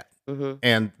mindset.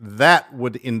 And that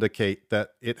would indicate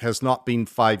that it has not been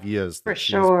 5 years For that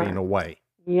she's sure. been away.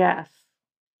 Yes.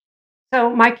 So,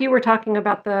 Mike, you were talking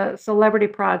about the Celebrity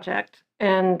Project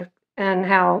and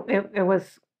how it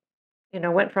was,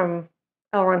 went from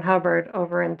L. Ron Hubbard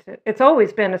over into. It's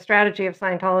always been a strategy of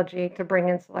Scientology to bring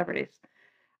in celebrities,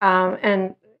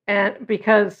 and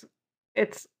because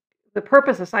it's the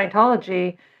purpose of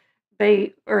Scientology,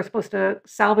 they are supposed to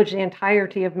salvage the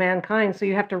entirety of mankind. So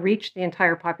you have to reach the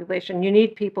entire population. You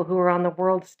need people who are on the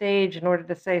world stage in order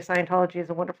to say Scientology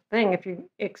is a wonderful thing, if you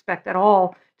expect at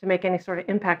all to make any sort of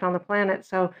impact on the planet.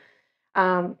 So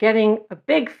getting a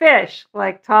big fish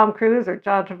like Tom Cruise or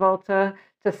John Travolta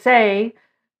to say,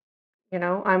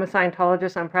 I'm a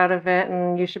Scientologist, I'm proud of it,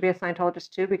 and you should be a Scientologist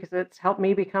too, because it's helped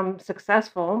me become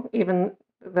successful, even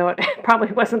though it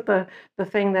probably wasn't the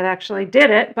thing that actually did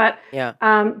it, but Yeah.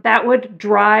 that would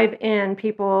drive in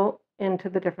people into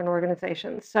the different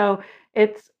organizations. So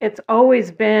it's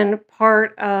always been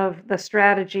part of the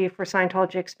strategy for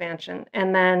Scientology expansion.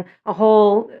 And then a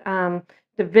whole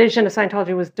division of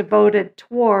Scientology was devoted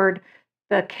toward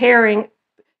the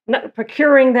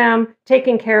procuring them,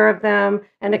 taking care of them,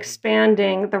 and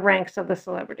expanding the ranks of the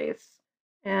celebrities.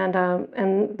 And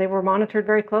they were monitored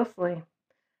very closely.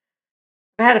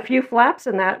 I had a few flaps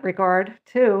in that regard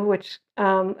too, which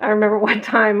I remember one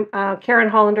time Karen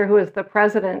Hollander, who is the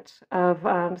president of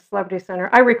Celebrity Center.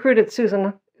 I recruited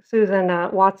Susan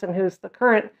Watson, who's the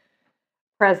current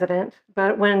president.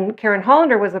 But when Karen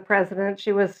Hollander was the president,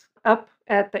 she was up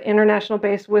at the international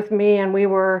base with me, and we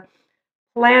were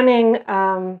planning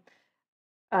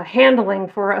handling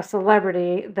for a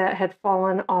celebrity that had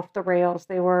fallen off the rails.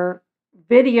 They were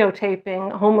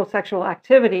videotaping homosexual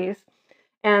activities.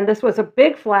 And this was a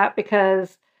big flap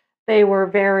because they were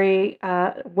very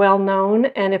well known.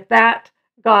 And if that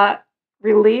got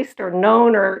released or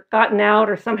known or gotten out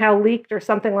or somehow leaked or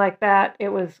something like that, it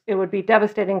would be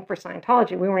devastating for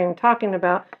Scientology. We weren't even talking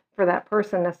about for that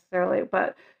person necessarily,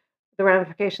 but the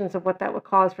ramifications of what that would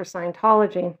cause for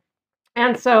Scientology.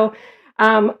 And so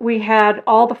we had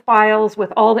all the files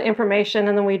with all the information,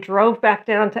 and then we drove back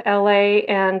down to LA,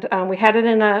 and we had it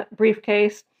in a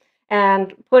briefcase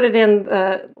and put it in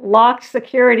the locked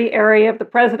security area of the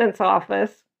president's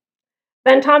office.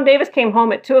 Then Tom Davis came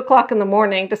home at 2:00 in the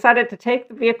morning, decided to take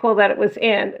the vehicle that it was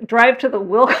in, drive to the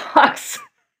Wilcox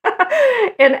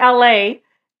in LA,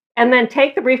 and then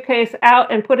take the briefcase out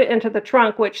and put it into the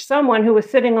trunk, which someone who was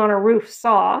sitting on a roof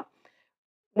saw.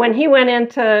 When he went in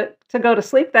to go to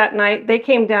sleep that night, they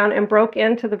came down and broke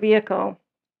into the vehicle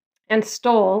and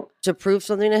stole. To prove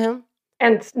something to him?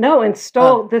 And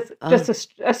stole this. Just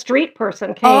a street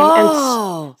person came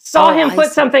and saw him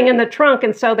put something in the trunk,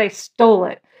 and so they stole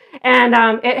it. And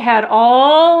it had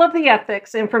all of the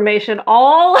ethics information,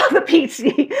 all of the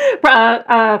PC,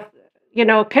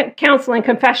 counseling,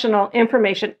 confessional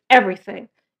information, everything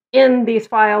in these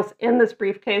files, in this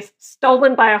briefcase,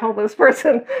 stolen by a homeless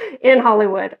person in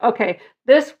Hollywood. Okay,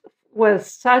 this was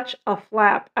such a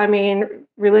flap. I mean,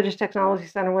 Religious Technology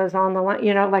Center was on the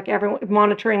line, like everyone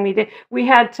monitoring me. We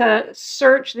had to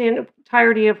search the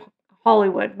entirety of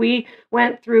Hollywood. We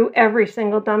went through every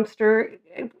single dumpster,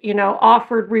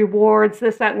 offered rewards,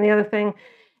 this, that, and the other thing.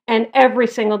 And every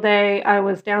single day I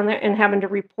was down there and having to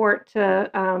report to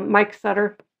Mike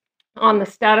Sutter on the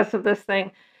status of this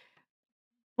thing.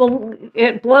 Well,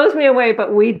 it blows me away,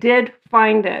 but we did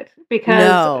find it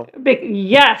because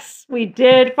yes, we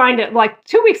did find it like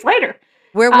 2 weeks later.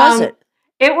 Where was it?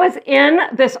 It was in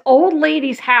this old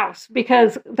lady's house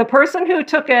because the person who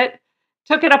took it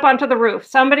up onto the roof.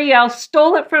 Somebody else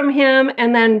stole it from him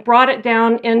and then brought it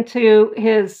down into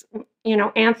his,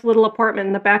 aunt's little apartment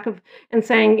in the back of, and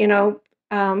saying,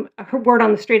 her word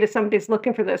on the street is somebody's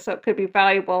looking for this, so it could be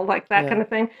valuable, like that kind of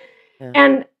thing.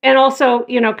 Yeah. And also,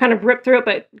 kind of ripped through it,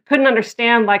 but couldn't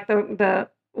understand like the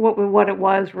what it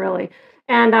was really.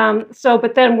 And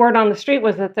but then word on the street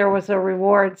was that there was a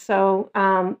reward. So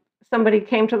somebody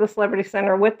came to the Celebrity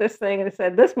Center with this thing and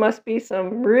said, this must be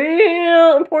some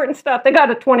real important stuff. They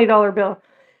got a $20 bill.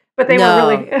 But they were No.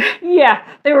 really, yeah,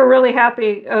 they were really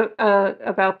happy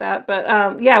about that.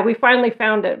 But yeah, we finally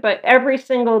found it. But every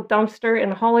single dumpster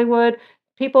in Hollywood,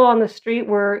 people on the street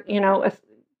were,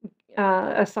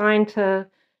 assigned to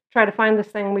try to find this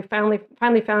thing. We finally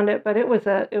found it, but it would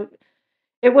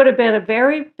have been a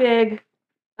very big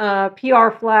PR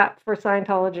flap for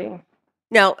Scientology.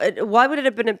 Now, why would it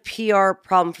have been a PR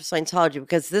problem for Scientology?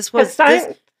 Because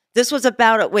Because this was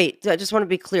about it. Wait, I just want to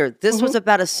be clear. This was Mhm.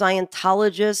 about a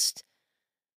Scientologist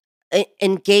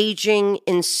engaging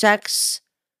in sex.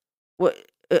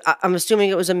 I'm assuming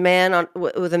it was a man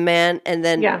with a man, and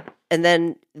Yeah,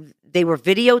 then they were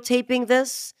videotaping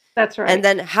this. that's And right.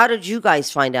 then, how did you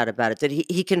guys find out about it? Did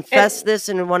he confess It, this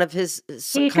in one of his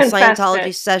he confessed Scientology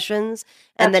it. sessions,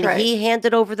 and That's then right. he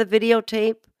handed over the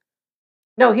videotape?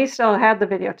 No, he still had the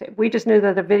videotape. We just knew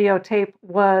that the videotape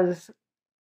was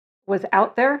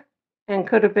out there and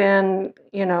could have been,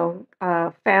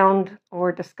 found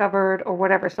or discovered or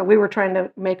whatever. So we were trying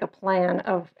to make a plan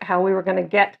of how we were going to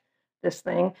get this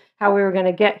thing, how we were going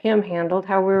to get him handled,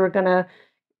 how we were going to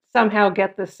somehow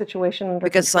get this situation under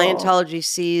Because control. Scientology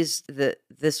sees that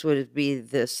this would be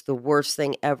the worst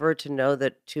thing ever to know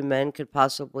that two men could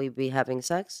possibly be having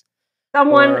sex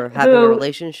Someone or having a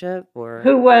relationship or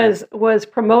who yeah. was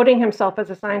promoting himself as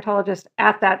a Scientologist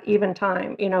at that even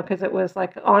time, because it was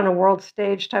like on a world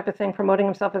stage type of thing, promoting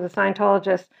himself as a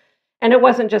Scientologist. And it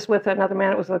wasn't just with another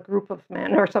man; it was a group of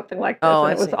men or something like this, Oh, and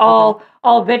I it was see. Okay.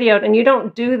 all videoed. And you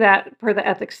don't do that per the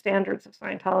ethics standards of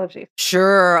Scientology.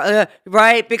 Sure,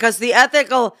 right, because the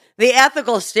ethical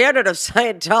standard of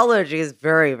Scientology is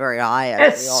very, very high,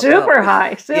 as It's we all know. super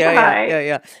high, super Yeah, yeah, high. yeah,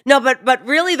 yeah. No, but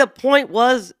really, the point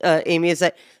was, Amy, is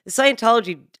that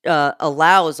Scientology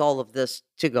allows all of this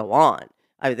to go on.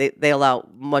 I mean, they allow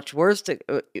much worse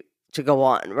to go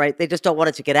on, right? They just don't want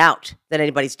it to get out that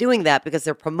anybody's doing that because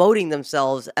they're promoting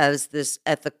themselves as this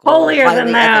ethical, Holier than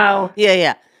highly ethical. thou. Yeah,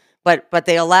 yeah. But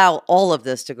they allow all of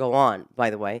this to go on. By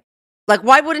the way, like,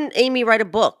 why wouldn't Amy write a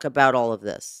book about all of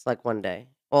this? Like one day,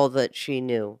 all that she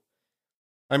knew.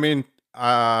 I mean,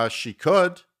 she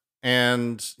could,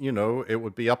 and it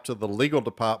would be up to the legal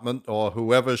department or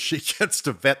whoever she gets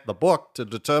to vet the book to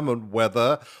determine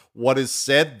whether what is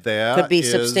said Could there be is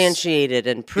substantiated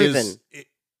and proven,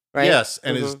 right? yes,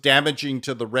 and is damaging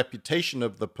to the reputation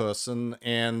of the person,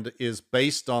 and is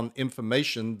based on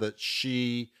information that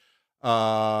she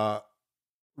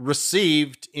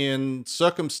received in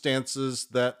circumstances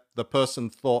that the person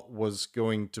thought was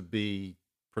going to be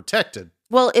protected.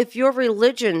 Well, if your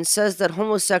religion says that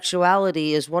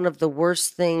homosexuality is one of the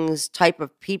worst things, type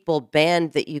of people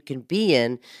band that you can be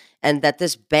in, and that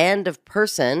this band of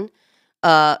person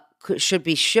should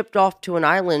be shipped off to an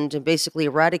island and basically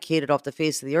eradicated off the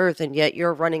face of the earth, and yet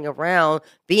you're running around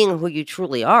being who you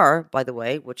truly are, by the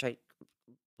way, which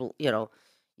you know,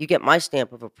 you get my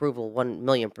stamp of approval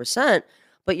 1,000,000%,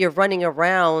 but you're running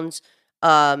around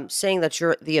saying that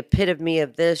you're the epitome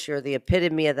of this, you're the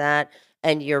epitome of that,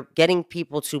 and you're getting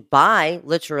people to buy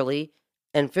literally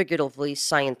and figuratively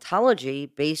Scientology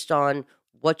based on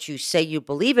what you say you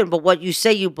believe in, but what you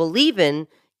say you believe in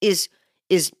is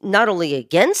not only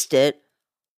against it,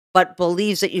 but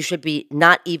believes that you should be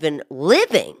not even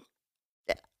living.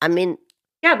 I mean,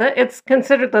 Yeah, it's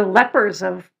considered the lepers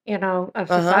of uh-huh.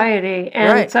 society,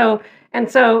 Right. and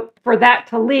so for that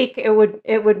to leak, it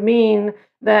would mean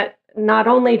that not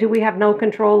only do we have no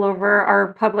control over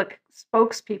our public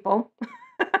spokespeople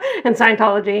in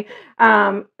Scientology,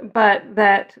 but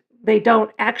that they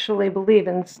don't actually believe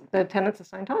in the tenets of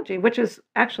Scientology, which is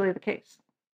actually the case.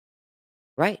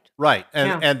 Right. Right. And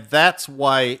Yeah. and that's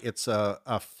why it's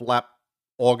a flap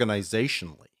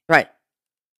organizationally, Right.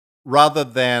 rather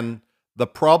than the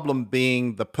problem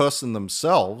being the person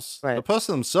themselves. The Right.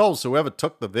 person themselves, whoever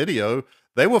took the video,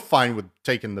 they were fine with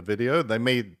taking the video. They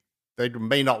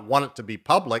may not want it to be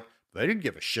public. They didn't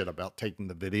give a shit about taking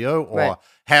the video Right. or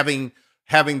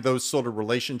having those sort of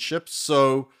relationships.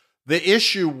 So the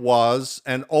issue was,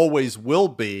 and always will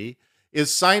be, is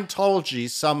Scientology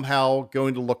somehow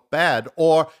going to look bad?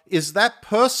 Or is that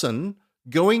person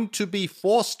going to be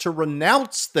forced to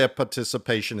renounce their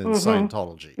participation in Mm-hmm.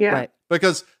 Scientology? Yeah. Right.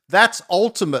 Because that's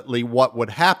ultimately what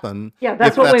would happen Yeah,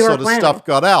 that's if what that we were sort of planning. stuff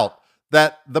got out.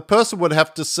 That the person would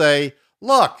have to say,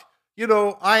 look,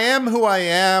 I am who I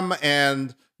am,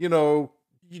 and, you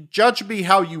judge me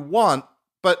how you want.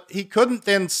 But he couldn't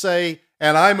then say,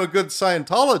 and I'm a good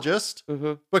Scientologist,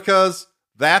 Mm-hmm. because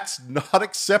that's not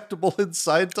acceptable in Oh,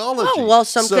 Scientology. well,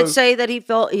 some could So, say that he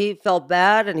felt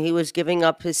bad and he was giving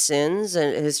up his sins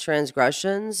and his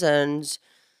transgressions and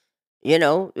you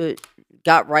know, uh,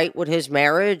 got right with his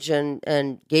marriage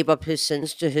and gave up his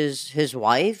sins to his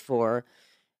wife or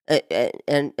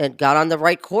and got on the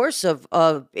right course of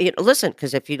listen,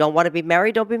 because if you don't want to be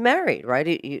married, don't be married,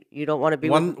 right? You don't want to be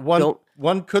One with one don't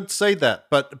one could say that,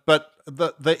 but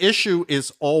the issue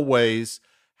is always,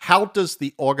 how does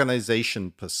the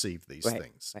organization perceive these right,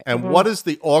 things? right. And what is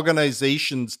the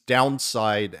organization's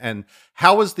downside, and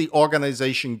how is the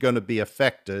organization going to be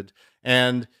affected?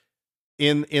 And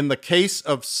in the case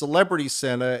of Celebrity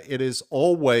Center, it is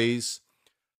always,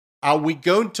 are we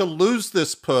going to lose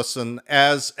this person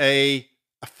as a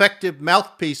effective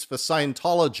mouthpiece for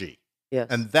Scientology? Yes.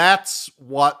 And that's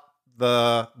what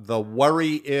the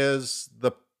worry is,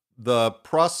 the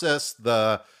process,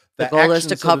 The the goal is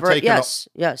to actions that are cover it. taken, Yes,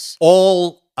 yes.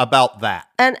 all about that.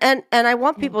 And I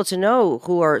want Mm. people to know,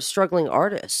 who are struggling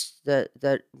artists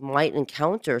that might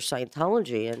encounter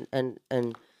Scientology and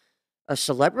a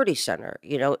Celebrity Center.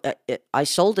 I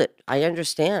sold it. I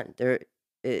understand.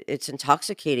 It's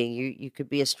intoxicating. You could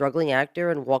be a struggling actor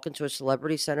and walk into a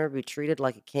Celebrity Center, be treated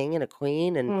like a king and a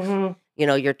queen, and Mhm.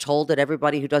 you're told that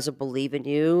everybody who doesn't believe in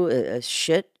you is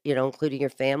shit, including your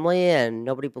family, and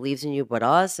nobody believes in you but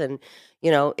us. And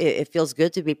it feels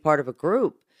good to be part of a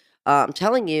group. I'm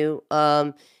telling you,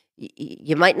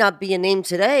 you might not be a name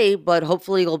today, but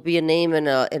hopefully you'll be a name in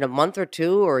a month or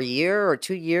two, or a year or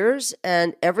 2 years,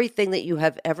 and everything that you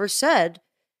have ever said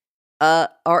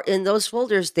are in those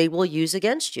folders. They will use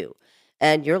against you,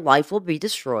 and your life will be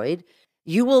destroyed.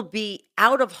 You will be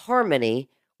out of harmony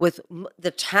with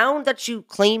the town that you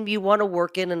claim you want to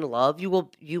work in and love. You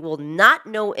will not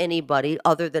know anybody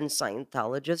other than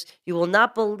Scientologists. You will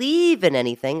not believe in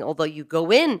anything, although you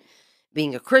go in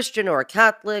being a Christian or a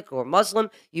Catholic or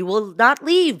Muslim. You will not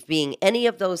leave being any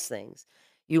of those things.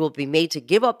 You will be made to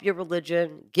give up your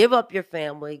religion, give up your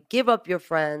family, give up your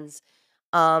friends,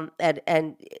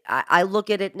 and I look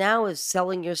at it now as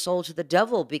selling your soul to the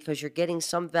devil, because you're getting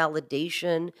some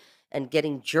validation and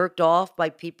getting jerked off by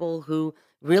people who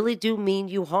really do mean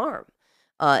you harm.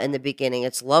 In the beginning,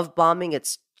 it's love bombing.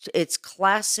 It's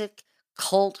classic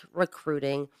cult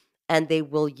recruiting, and they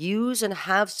will use and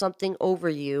have something over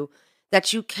you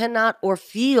that you cannot, or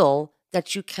feel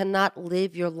that you cannot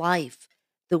live your life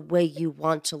the way you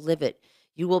want to live it.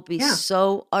 You will be Yeah.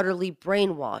 so utterly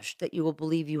brainwashed that you will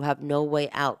believe you have no way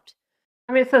out.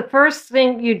 I mean, it's the first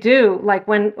thing you do, like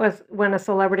when a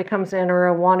celebrity comes in, or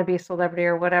a wannabe celebrity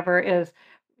or whatever, is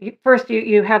first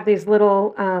you have these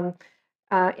little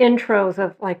intros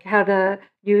of like how to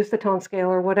use the tone scale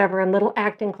or whatever, and little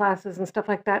acting classes and stuff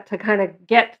like that to kind of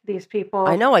get these I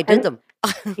people. know, I did And them.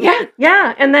 yeah,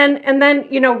 yeah, and then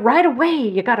right away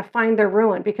you got to find their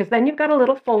ruin, because then you've got a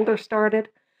little folder started,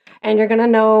 and you're going to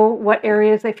know what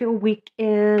areas they feel weak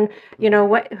in,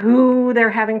 Mhm. who they're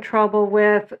having trouble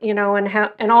with, and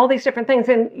how, and all these different things,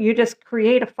 and you just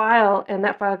create a file, and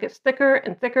that file gets thicker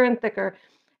and thicker and thicker,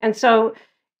 and so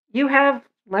you have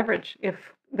leverage if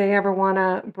they ever want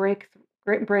to break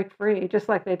free, just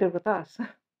like they did with us.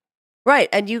 Right,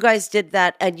 and you guys did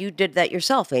that, and you did that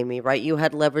yourself, Amy, right? You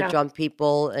had leverage Yeah. on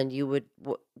people, and you would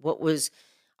what was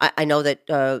I know that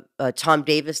Tom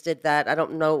Davis did that. I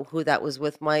don't know who that was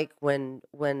with, Mike, when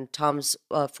Tom's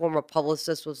former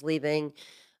publicist was leaving.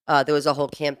 There was a whole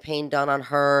campaign done on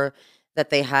her, that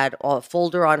they had a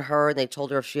folder on her, and they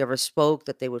told her if she ever spoke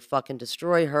that they would fucking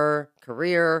destroy her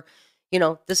career.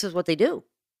 This is what they do.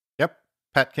 Yep,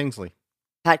 Pat Kingsley.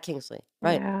 Pat Kingsley,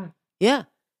 right? Yeah. Yeah.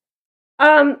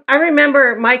 I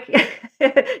remember, Mike,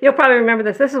 you'll probably remember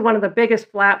this. This is one of the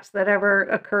biggest flaps that ever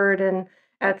occurred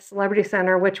at Celebrity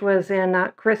Center, which was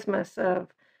in Christmas of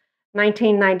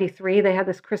 1993. They had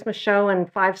this Christmas show,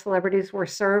 and 5 celebrities were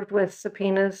served with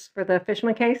subpoenas for the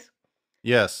Fishman case.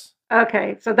 Yes.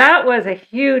 Okay, so that was a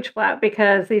huge flap,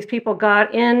 because these people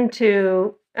got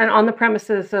into and on the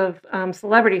premises of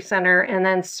Celebrity Center, and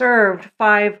then served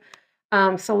 5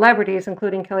 celebrities,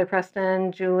 including Kelly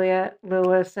Preston, Juliette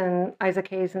Lewis, and Isaac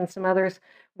Hayes, and some others,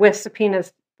 with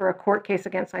subpoenas for a court case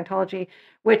against Scientology,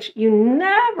 which you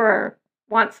never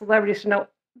want celebrities to know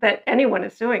that anyone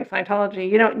is suing Scientology.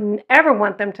 You don't ever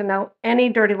want them to know any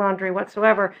dirty laundry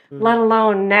whatsoever, let Mhm.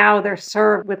 alone now they're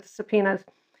served with subpoenas.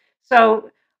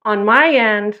 So on my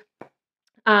end,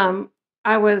 um,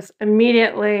 I was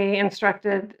immediately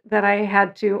instructed that I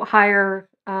had to hire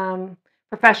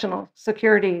professional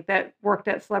security that worked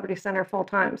at Celebrity Center full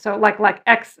time. So like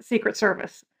ex Secret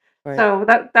Service. Right. So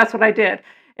that's what I did.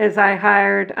 Is I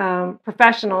hired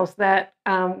professionals that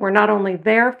were not only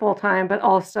there full time, but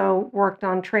also worked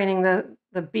on training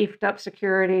the beefed up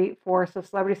security force of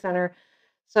Celebrity Center,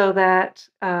 so that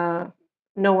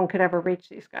no one could ever reach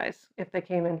these guys if they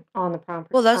came in on the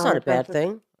Well, that's not a bad premises.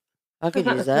 thing. I That's could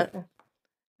not use a good that. thing.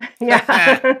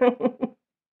 Yeah.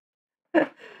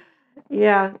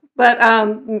 Yeah, but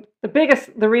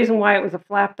the reason why it was a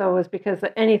flap though is because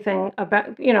anything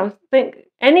about,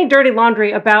 any dirty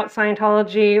laundry about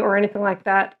Scientology or anything like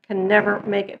that can never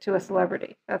make it to a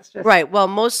celebrity. That's just Right. Well,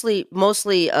 mostly,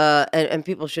 and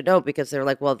people should know because they're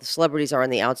like, well, the celebrities are in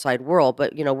the outside world,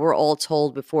 but we're all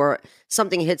told before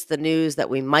something hits the news that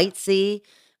we might see,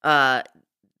 uh,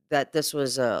 that this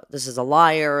is a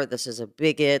liar, this is a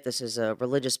bigot, this is a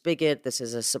religious bigot, this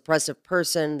is a suppressive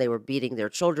person. They were beating their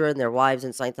children, their wives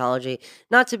in Scientology,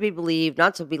 not to be believed,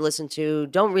 not to be listened to.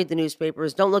 Don't read the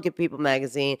newspapers. Don't look at People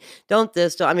magazine. Don't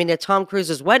this. Don't, I mean, at Tom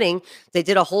Cruise's wedding, they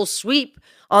did a whole sweep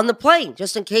on the plane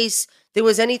just in case there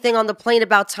was anything on the plane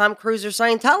about Tom Cruise or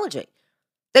Scientology.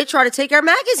 They try to take our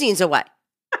magazines away.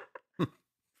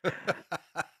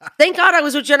 Thank God I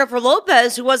was with Jennifer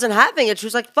Lopez, who wasn't having it. She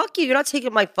was like, fuck you. You're not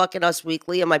taking my fucking Us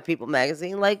Weekly and my People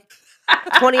magazine. Like,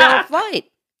 20-hour flight.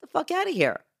 Get the fuck out of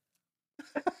here.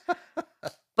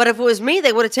 But if it was me,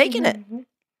 they would have taken it.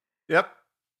 Yep.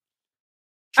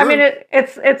 I True. mean,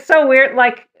 it's so weird.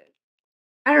 Like,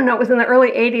 I don't know, it was in the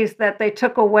early 80s that they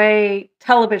took away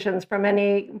televisions from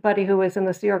anybody who was in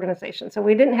the Sea Organization. So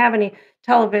we didn't have any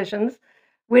televisions.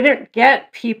 We didn't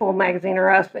get People magazine or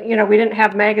Us, but, we didn't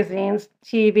have magazines,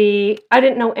 TV. I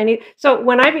didn't know any. So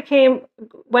when I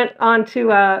went on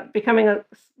to becoming a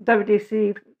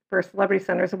WDC for Celebrity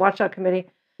Centers, a watchdog committee.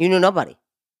 You knew nobody.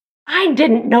 I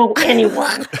didn't know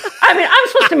anyone. I mean, I'm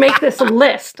supposed to make this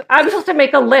list. I'm supposed to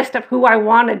make a list of who I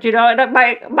wanted, and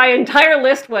my entire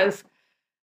list was,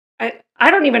 I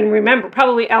don't even remember,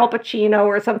 probably Al Pacino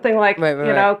or something like,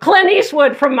 right. Clint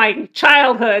Eastwood from my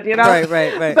childhood,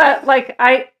 Right. But like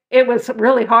it was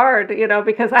really hard,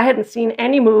 because I hadn't seen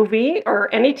any movie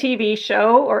or any TV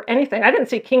show or anything. I didn't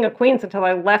see King of Queens until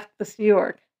I left the Sea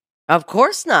Org. Of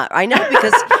course not. I know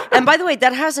because, and by the way,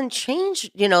 that hasn't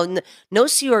changed. No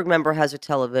Sea Org member has a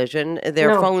television.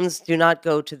 Their phones do not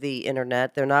go to the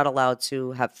internet. They're not allowed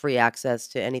to have free access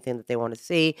to anything that they want to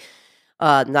see.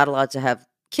 Not allowed to have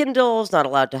Kindles, not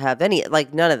allowed to have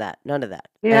none of that.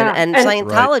 Yeah. And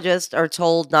Scientologists are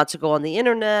told not to go on the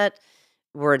internet.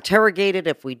 We're interrogated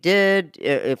if we did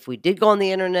go on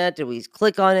the internet. Did we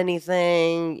click on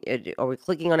anything? Are we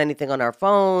clicking on anything on our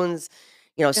phones?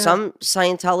 Some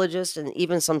Scientologists and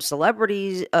even some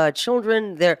celebrities,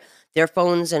 children, their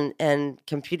phones and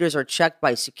computers are checked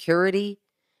by security,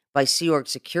 by Sea Org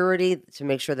security, to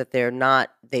make sure that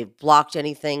they've blocked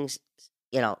anything,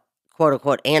 quote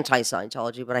unquote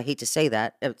anti-Scientology, but I hate to say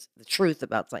that. It's the truth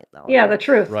about Scientology. Yeah, the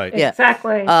truth. Right. Yeah.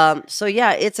 Exactly. So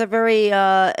yeah, it's a very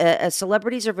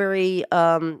celebrities are very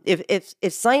if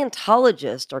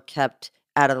Scientologists are kept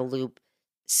out of the loop,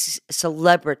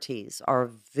 celebrities are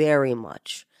very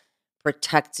much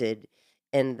protected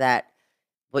in that.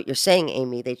 What you're saying,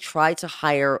 Amy, they try to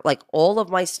hire, like all of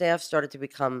my staff started to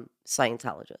become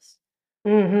Scientologists.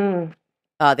 Mm-hmm.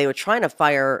 They were trying to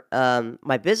fire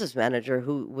my business manager,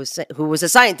 who was a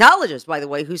Scientologist, by the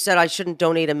way, who said I shouldn't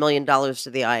donate $1 million to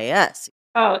the IAS.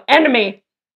 Oh, enemy.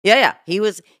 Yeah. He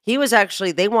was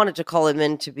actually, they wanted to call him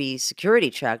in to be security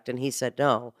checked, and he said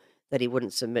no, that he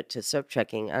wouldn't submit to SIP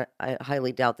checking. I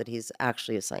highly doubt that he's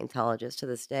actually a Scientologist to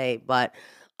this day. But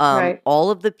Right.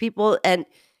 all of the people in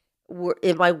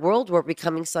my world were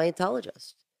becoming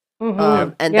Scientologists.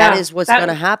 Mm-hmm. And that is what's going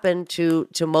to happen to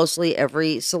mostly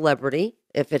every celebrity,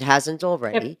 if it hasn't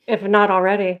already. If not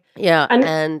already. Yeah,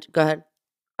 and go ahead.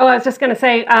 Oh, I was just going to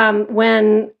say,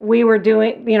 when we were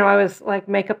doing, I was like,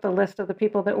 make up the list of the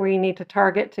people that we need to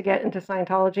target to get into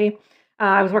Scientology.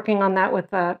 I was working on that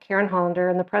with Karen Hollander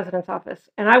in the president's office.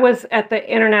 And I was at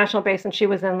the international base and she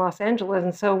was in Los Angeles.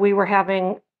 And so we were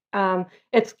having,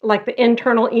 it's like the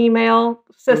internal email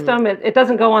system. Mm-hmm. It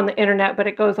doesn't go on the internet, but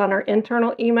it goes on our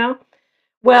internal email.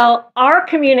 Well, our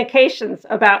communications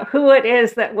about who it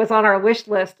is that was on our wish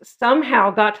list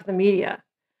somehow got to the media.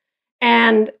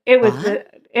 And it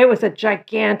was a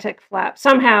gigantic flap.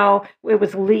 Somehow it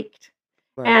was leaked.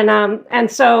 Right.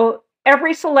 And so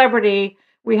every celebrity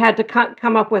we had to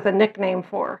come up with a nickname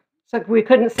for. So we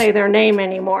couldn't say their name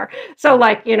anymore. So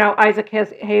like, Isaac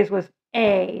Hayes was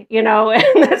A,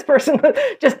 and this person was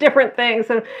just different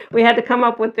things. And we had to come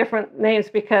up with different names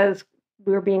because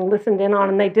we were being listened in on,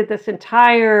 and they did this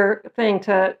entire thing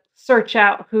to search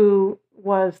out who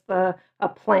was a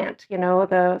plant,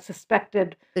 the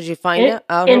suspected. Did you find it?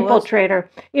 Infiltrator.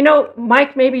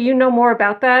 Mike, maybe you know more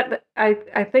about that.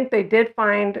 I think they did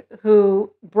find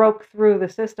who broke through the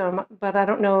system, but I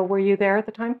don't know. Were you there at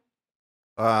the time?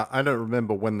 I don't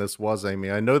remember when this was,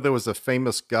 Amy. I know there was a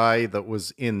famous guy that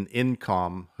was in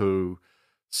Incom who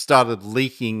started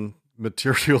leaking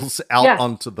materials out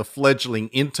onto the fledgling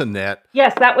internet.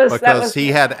 Yes, that was because he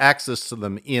had access to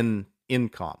them in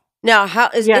Incom. Now, how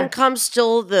is Yeah. income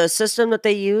still the system that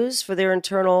they use for their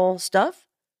internal stuff?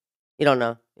 You don't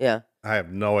know. Yeah. I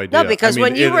have no idea. No, because I mean,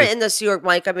 when you it were is- in the New York,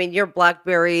 Mike, I mean, your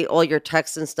BlackBerry, all your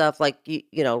texts and stuff, like you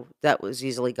know, that was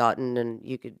easily gotten, and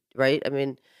you could, right? I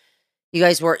mean,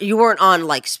 you weren't on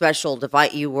like special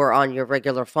device. You were on your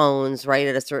regular phones, right?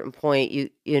 At a certain point,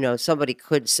 you know, somebody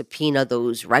could subpoena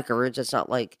those records. It's not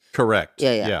like correct.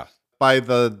 Yeah. By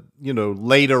the,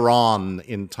 later on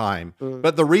in time. Mm.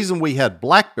 But the reason we had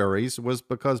Blackberries was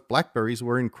because Blackberries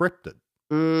were encrypted.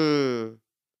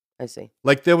 I see.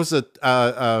 Like there was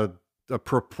a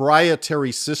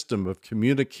proprietary system of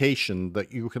communication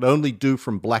that you could only do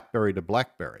from BlackBerry to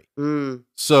BlackBerry.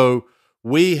 So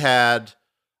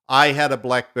I had a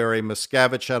BlackBerry,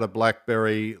 Miscavige had a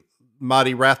BlackBerry,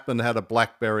 Marty Rathbun had a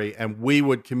BlackBerry, and we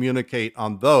would communicate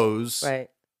on those. Right.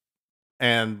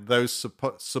 And those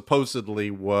supposedly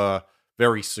were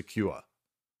very secure.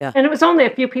 Yeah. And it was only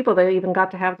a few people that even got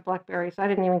to have the BlackBerries. I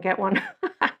didn't even get one.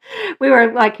 We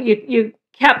were like, you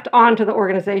kept on to the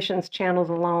organization's channels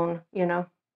alone, Yes,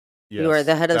 You were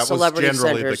the head of that celebrity was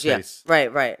generally centers. the Yeah. case.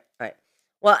 Right.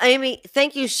 Well, Amy,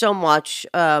 thank you so much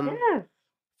Yeah.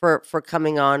 for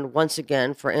coming on once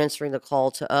again, for answering the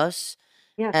call to us.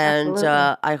 Yes, And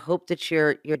absolutely. I hope that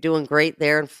you're doing great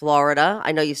there in Florida.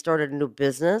 I know you started a new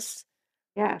business.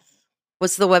 Yes.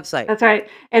 What's the website? That's right.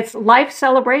 It's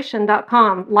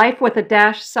lifecelebration.com. Life with a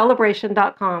dash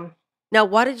celebration.com. Now,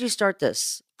 why did you start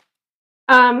this?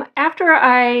 After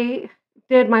I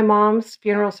did my mom's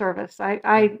funeral service,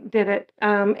 I did it.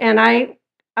 And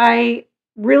I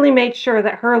really made sure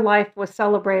that her life was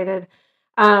celebrated.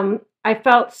 I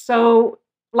felt so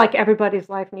like everybody's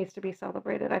life needs to be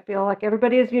celebrated. I feel like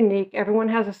everybody is unique. Everyone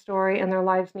has a story and their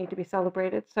lives need to be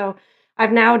celebrated. So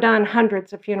I've now done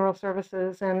hundreds of funeral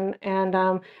services, and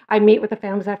I meet with the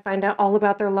families. I find out all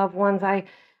about their loved ones. I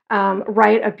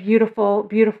write a beautiful,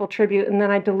 beautiful tribute, and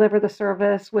then I deliver the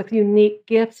service with unique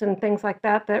gifts and things like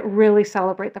that that really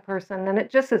celebrate the person. And it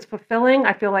just is fulfilling.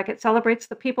 I feel like it celebrates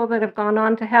the people that have gone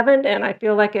on to heaven, and I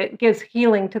feel like it gives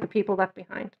healing to the people left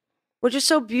behind. Which is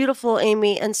so beautiful,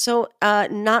 Amy, and so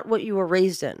not what you were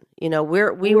raised in. We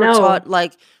were No. taught,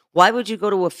 like, why would you go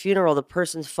to a funeral? The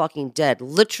person's fucking dead.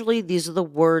 Literally, these are the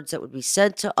words that would be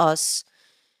said to us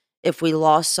if we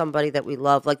lost somebody that we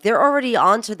love. Like, they're already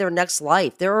on to their next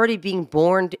life. They're already being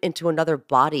born into another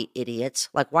body, idiots.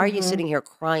 Like, why are you sitting here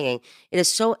crying? It is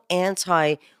so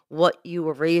anti what you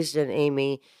were raised in,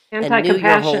 Amy, and knew your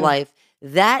whole Anti-compassion. life.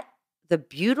 That the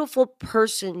beautiful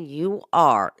person you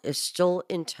are is still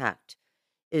intact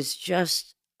is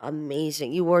just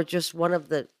amazing. You are just one of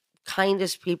the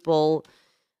kindest people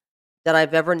that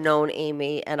I've ever known,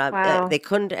 Amy, and Wow. they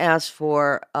couldn't ask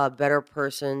for a better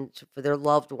person for their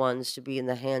loved ones to be in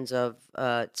the hands of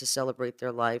to celebrate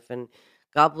their life. And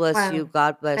God bless Wow. you.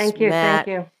 God bless Thank you. Matt.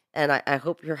 Thank you. And I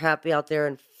hope you're happy out there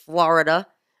in Florida.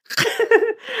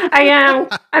 I am.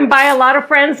 I'm by a lot of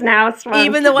friends now. It's fun.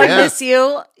 Even though I Yeah. miss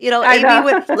you, I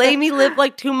know. Amy lived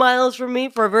like 2 miles from me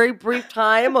for a very brief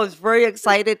time. I was very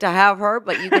excited to have her,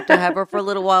 but you get to have her for a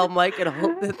little while, Mike, and I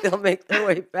hope that they'll make their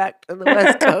way back to the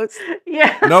West Coast.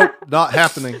 Yeah. Nope, not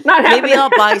happening. Not Maybe happening. I'll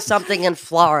buy something in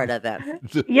Florida then,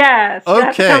 Yes.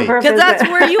 that's Okay. come for a because that's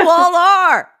visit. where you all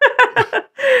are.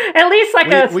 At least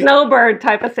like a We- snowbird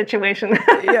type of situation.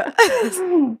 Yeah.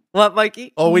 What,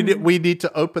 Mikey? Oh, we need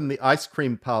to open the ice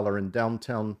cream parlor in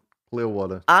downtown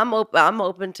Clearwater. I'm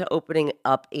open to opening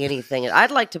up anything. And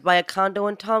I'd like to buy a condo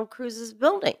in Tom Cruise's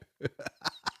building.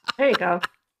 There you go.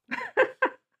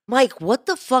 Mike, what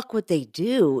the fuck would they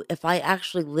do if I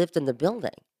actually lived in the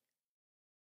building?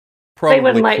 Probably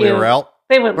wouldn't let clear you. out.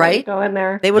 They wouldn't let you Right? go in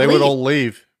there. They would They leave. would all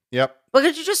leave. Yep. But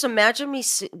could you just imagine me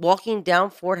walking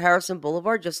down Fort Harrison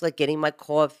Boulevard, just like getting my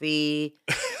coffee,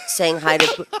 saying hi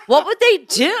to... What would they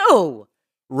do?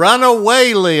 Run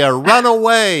away, Leah. Run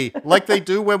away. Like they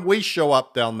do when we show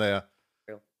up down there.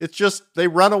 It's just they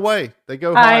run away. They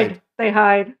go hide. They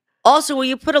hide. Also, will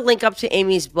you put a link up to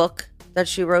Amy's book that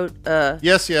she wrote?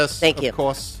 Yes. Thank you. Of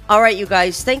course. All right, you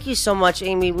guys. Thank you so much,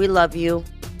 Amy. We love you.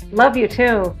 Love you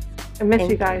too. I miss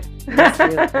Thank you guys. Miss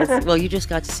you. Well, you just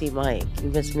got to see Mike. You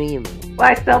miss me, you mean.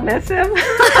 Well, I still miss him. All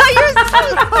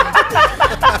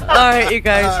right, you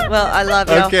guys. Well, I love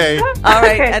you. Okay. All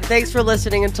right, Okay. and thanks for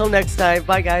listening. Until next time.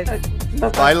 Bye, guys. Bye-bye.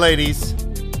 Bye, ladies.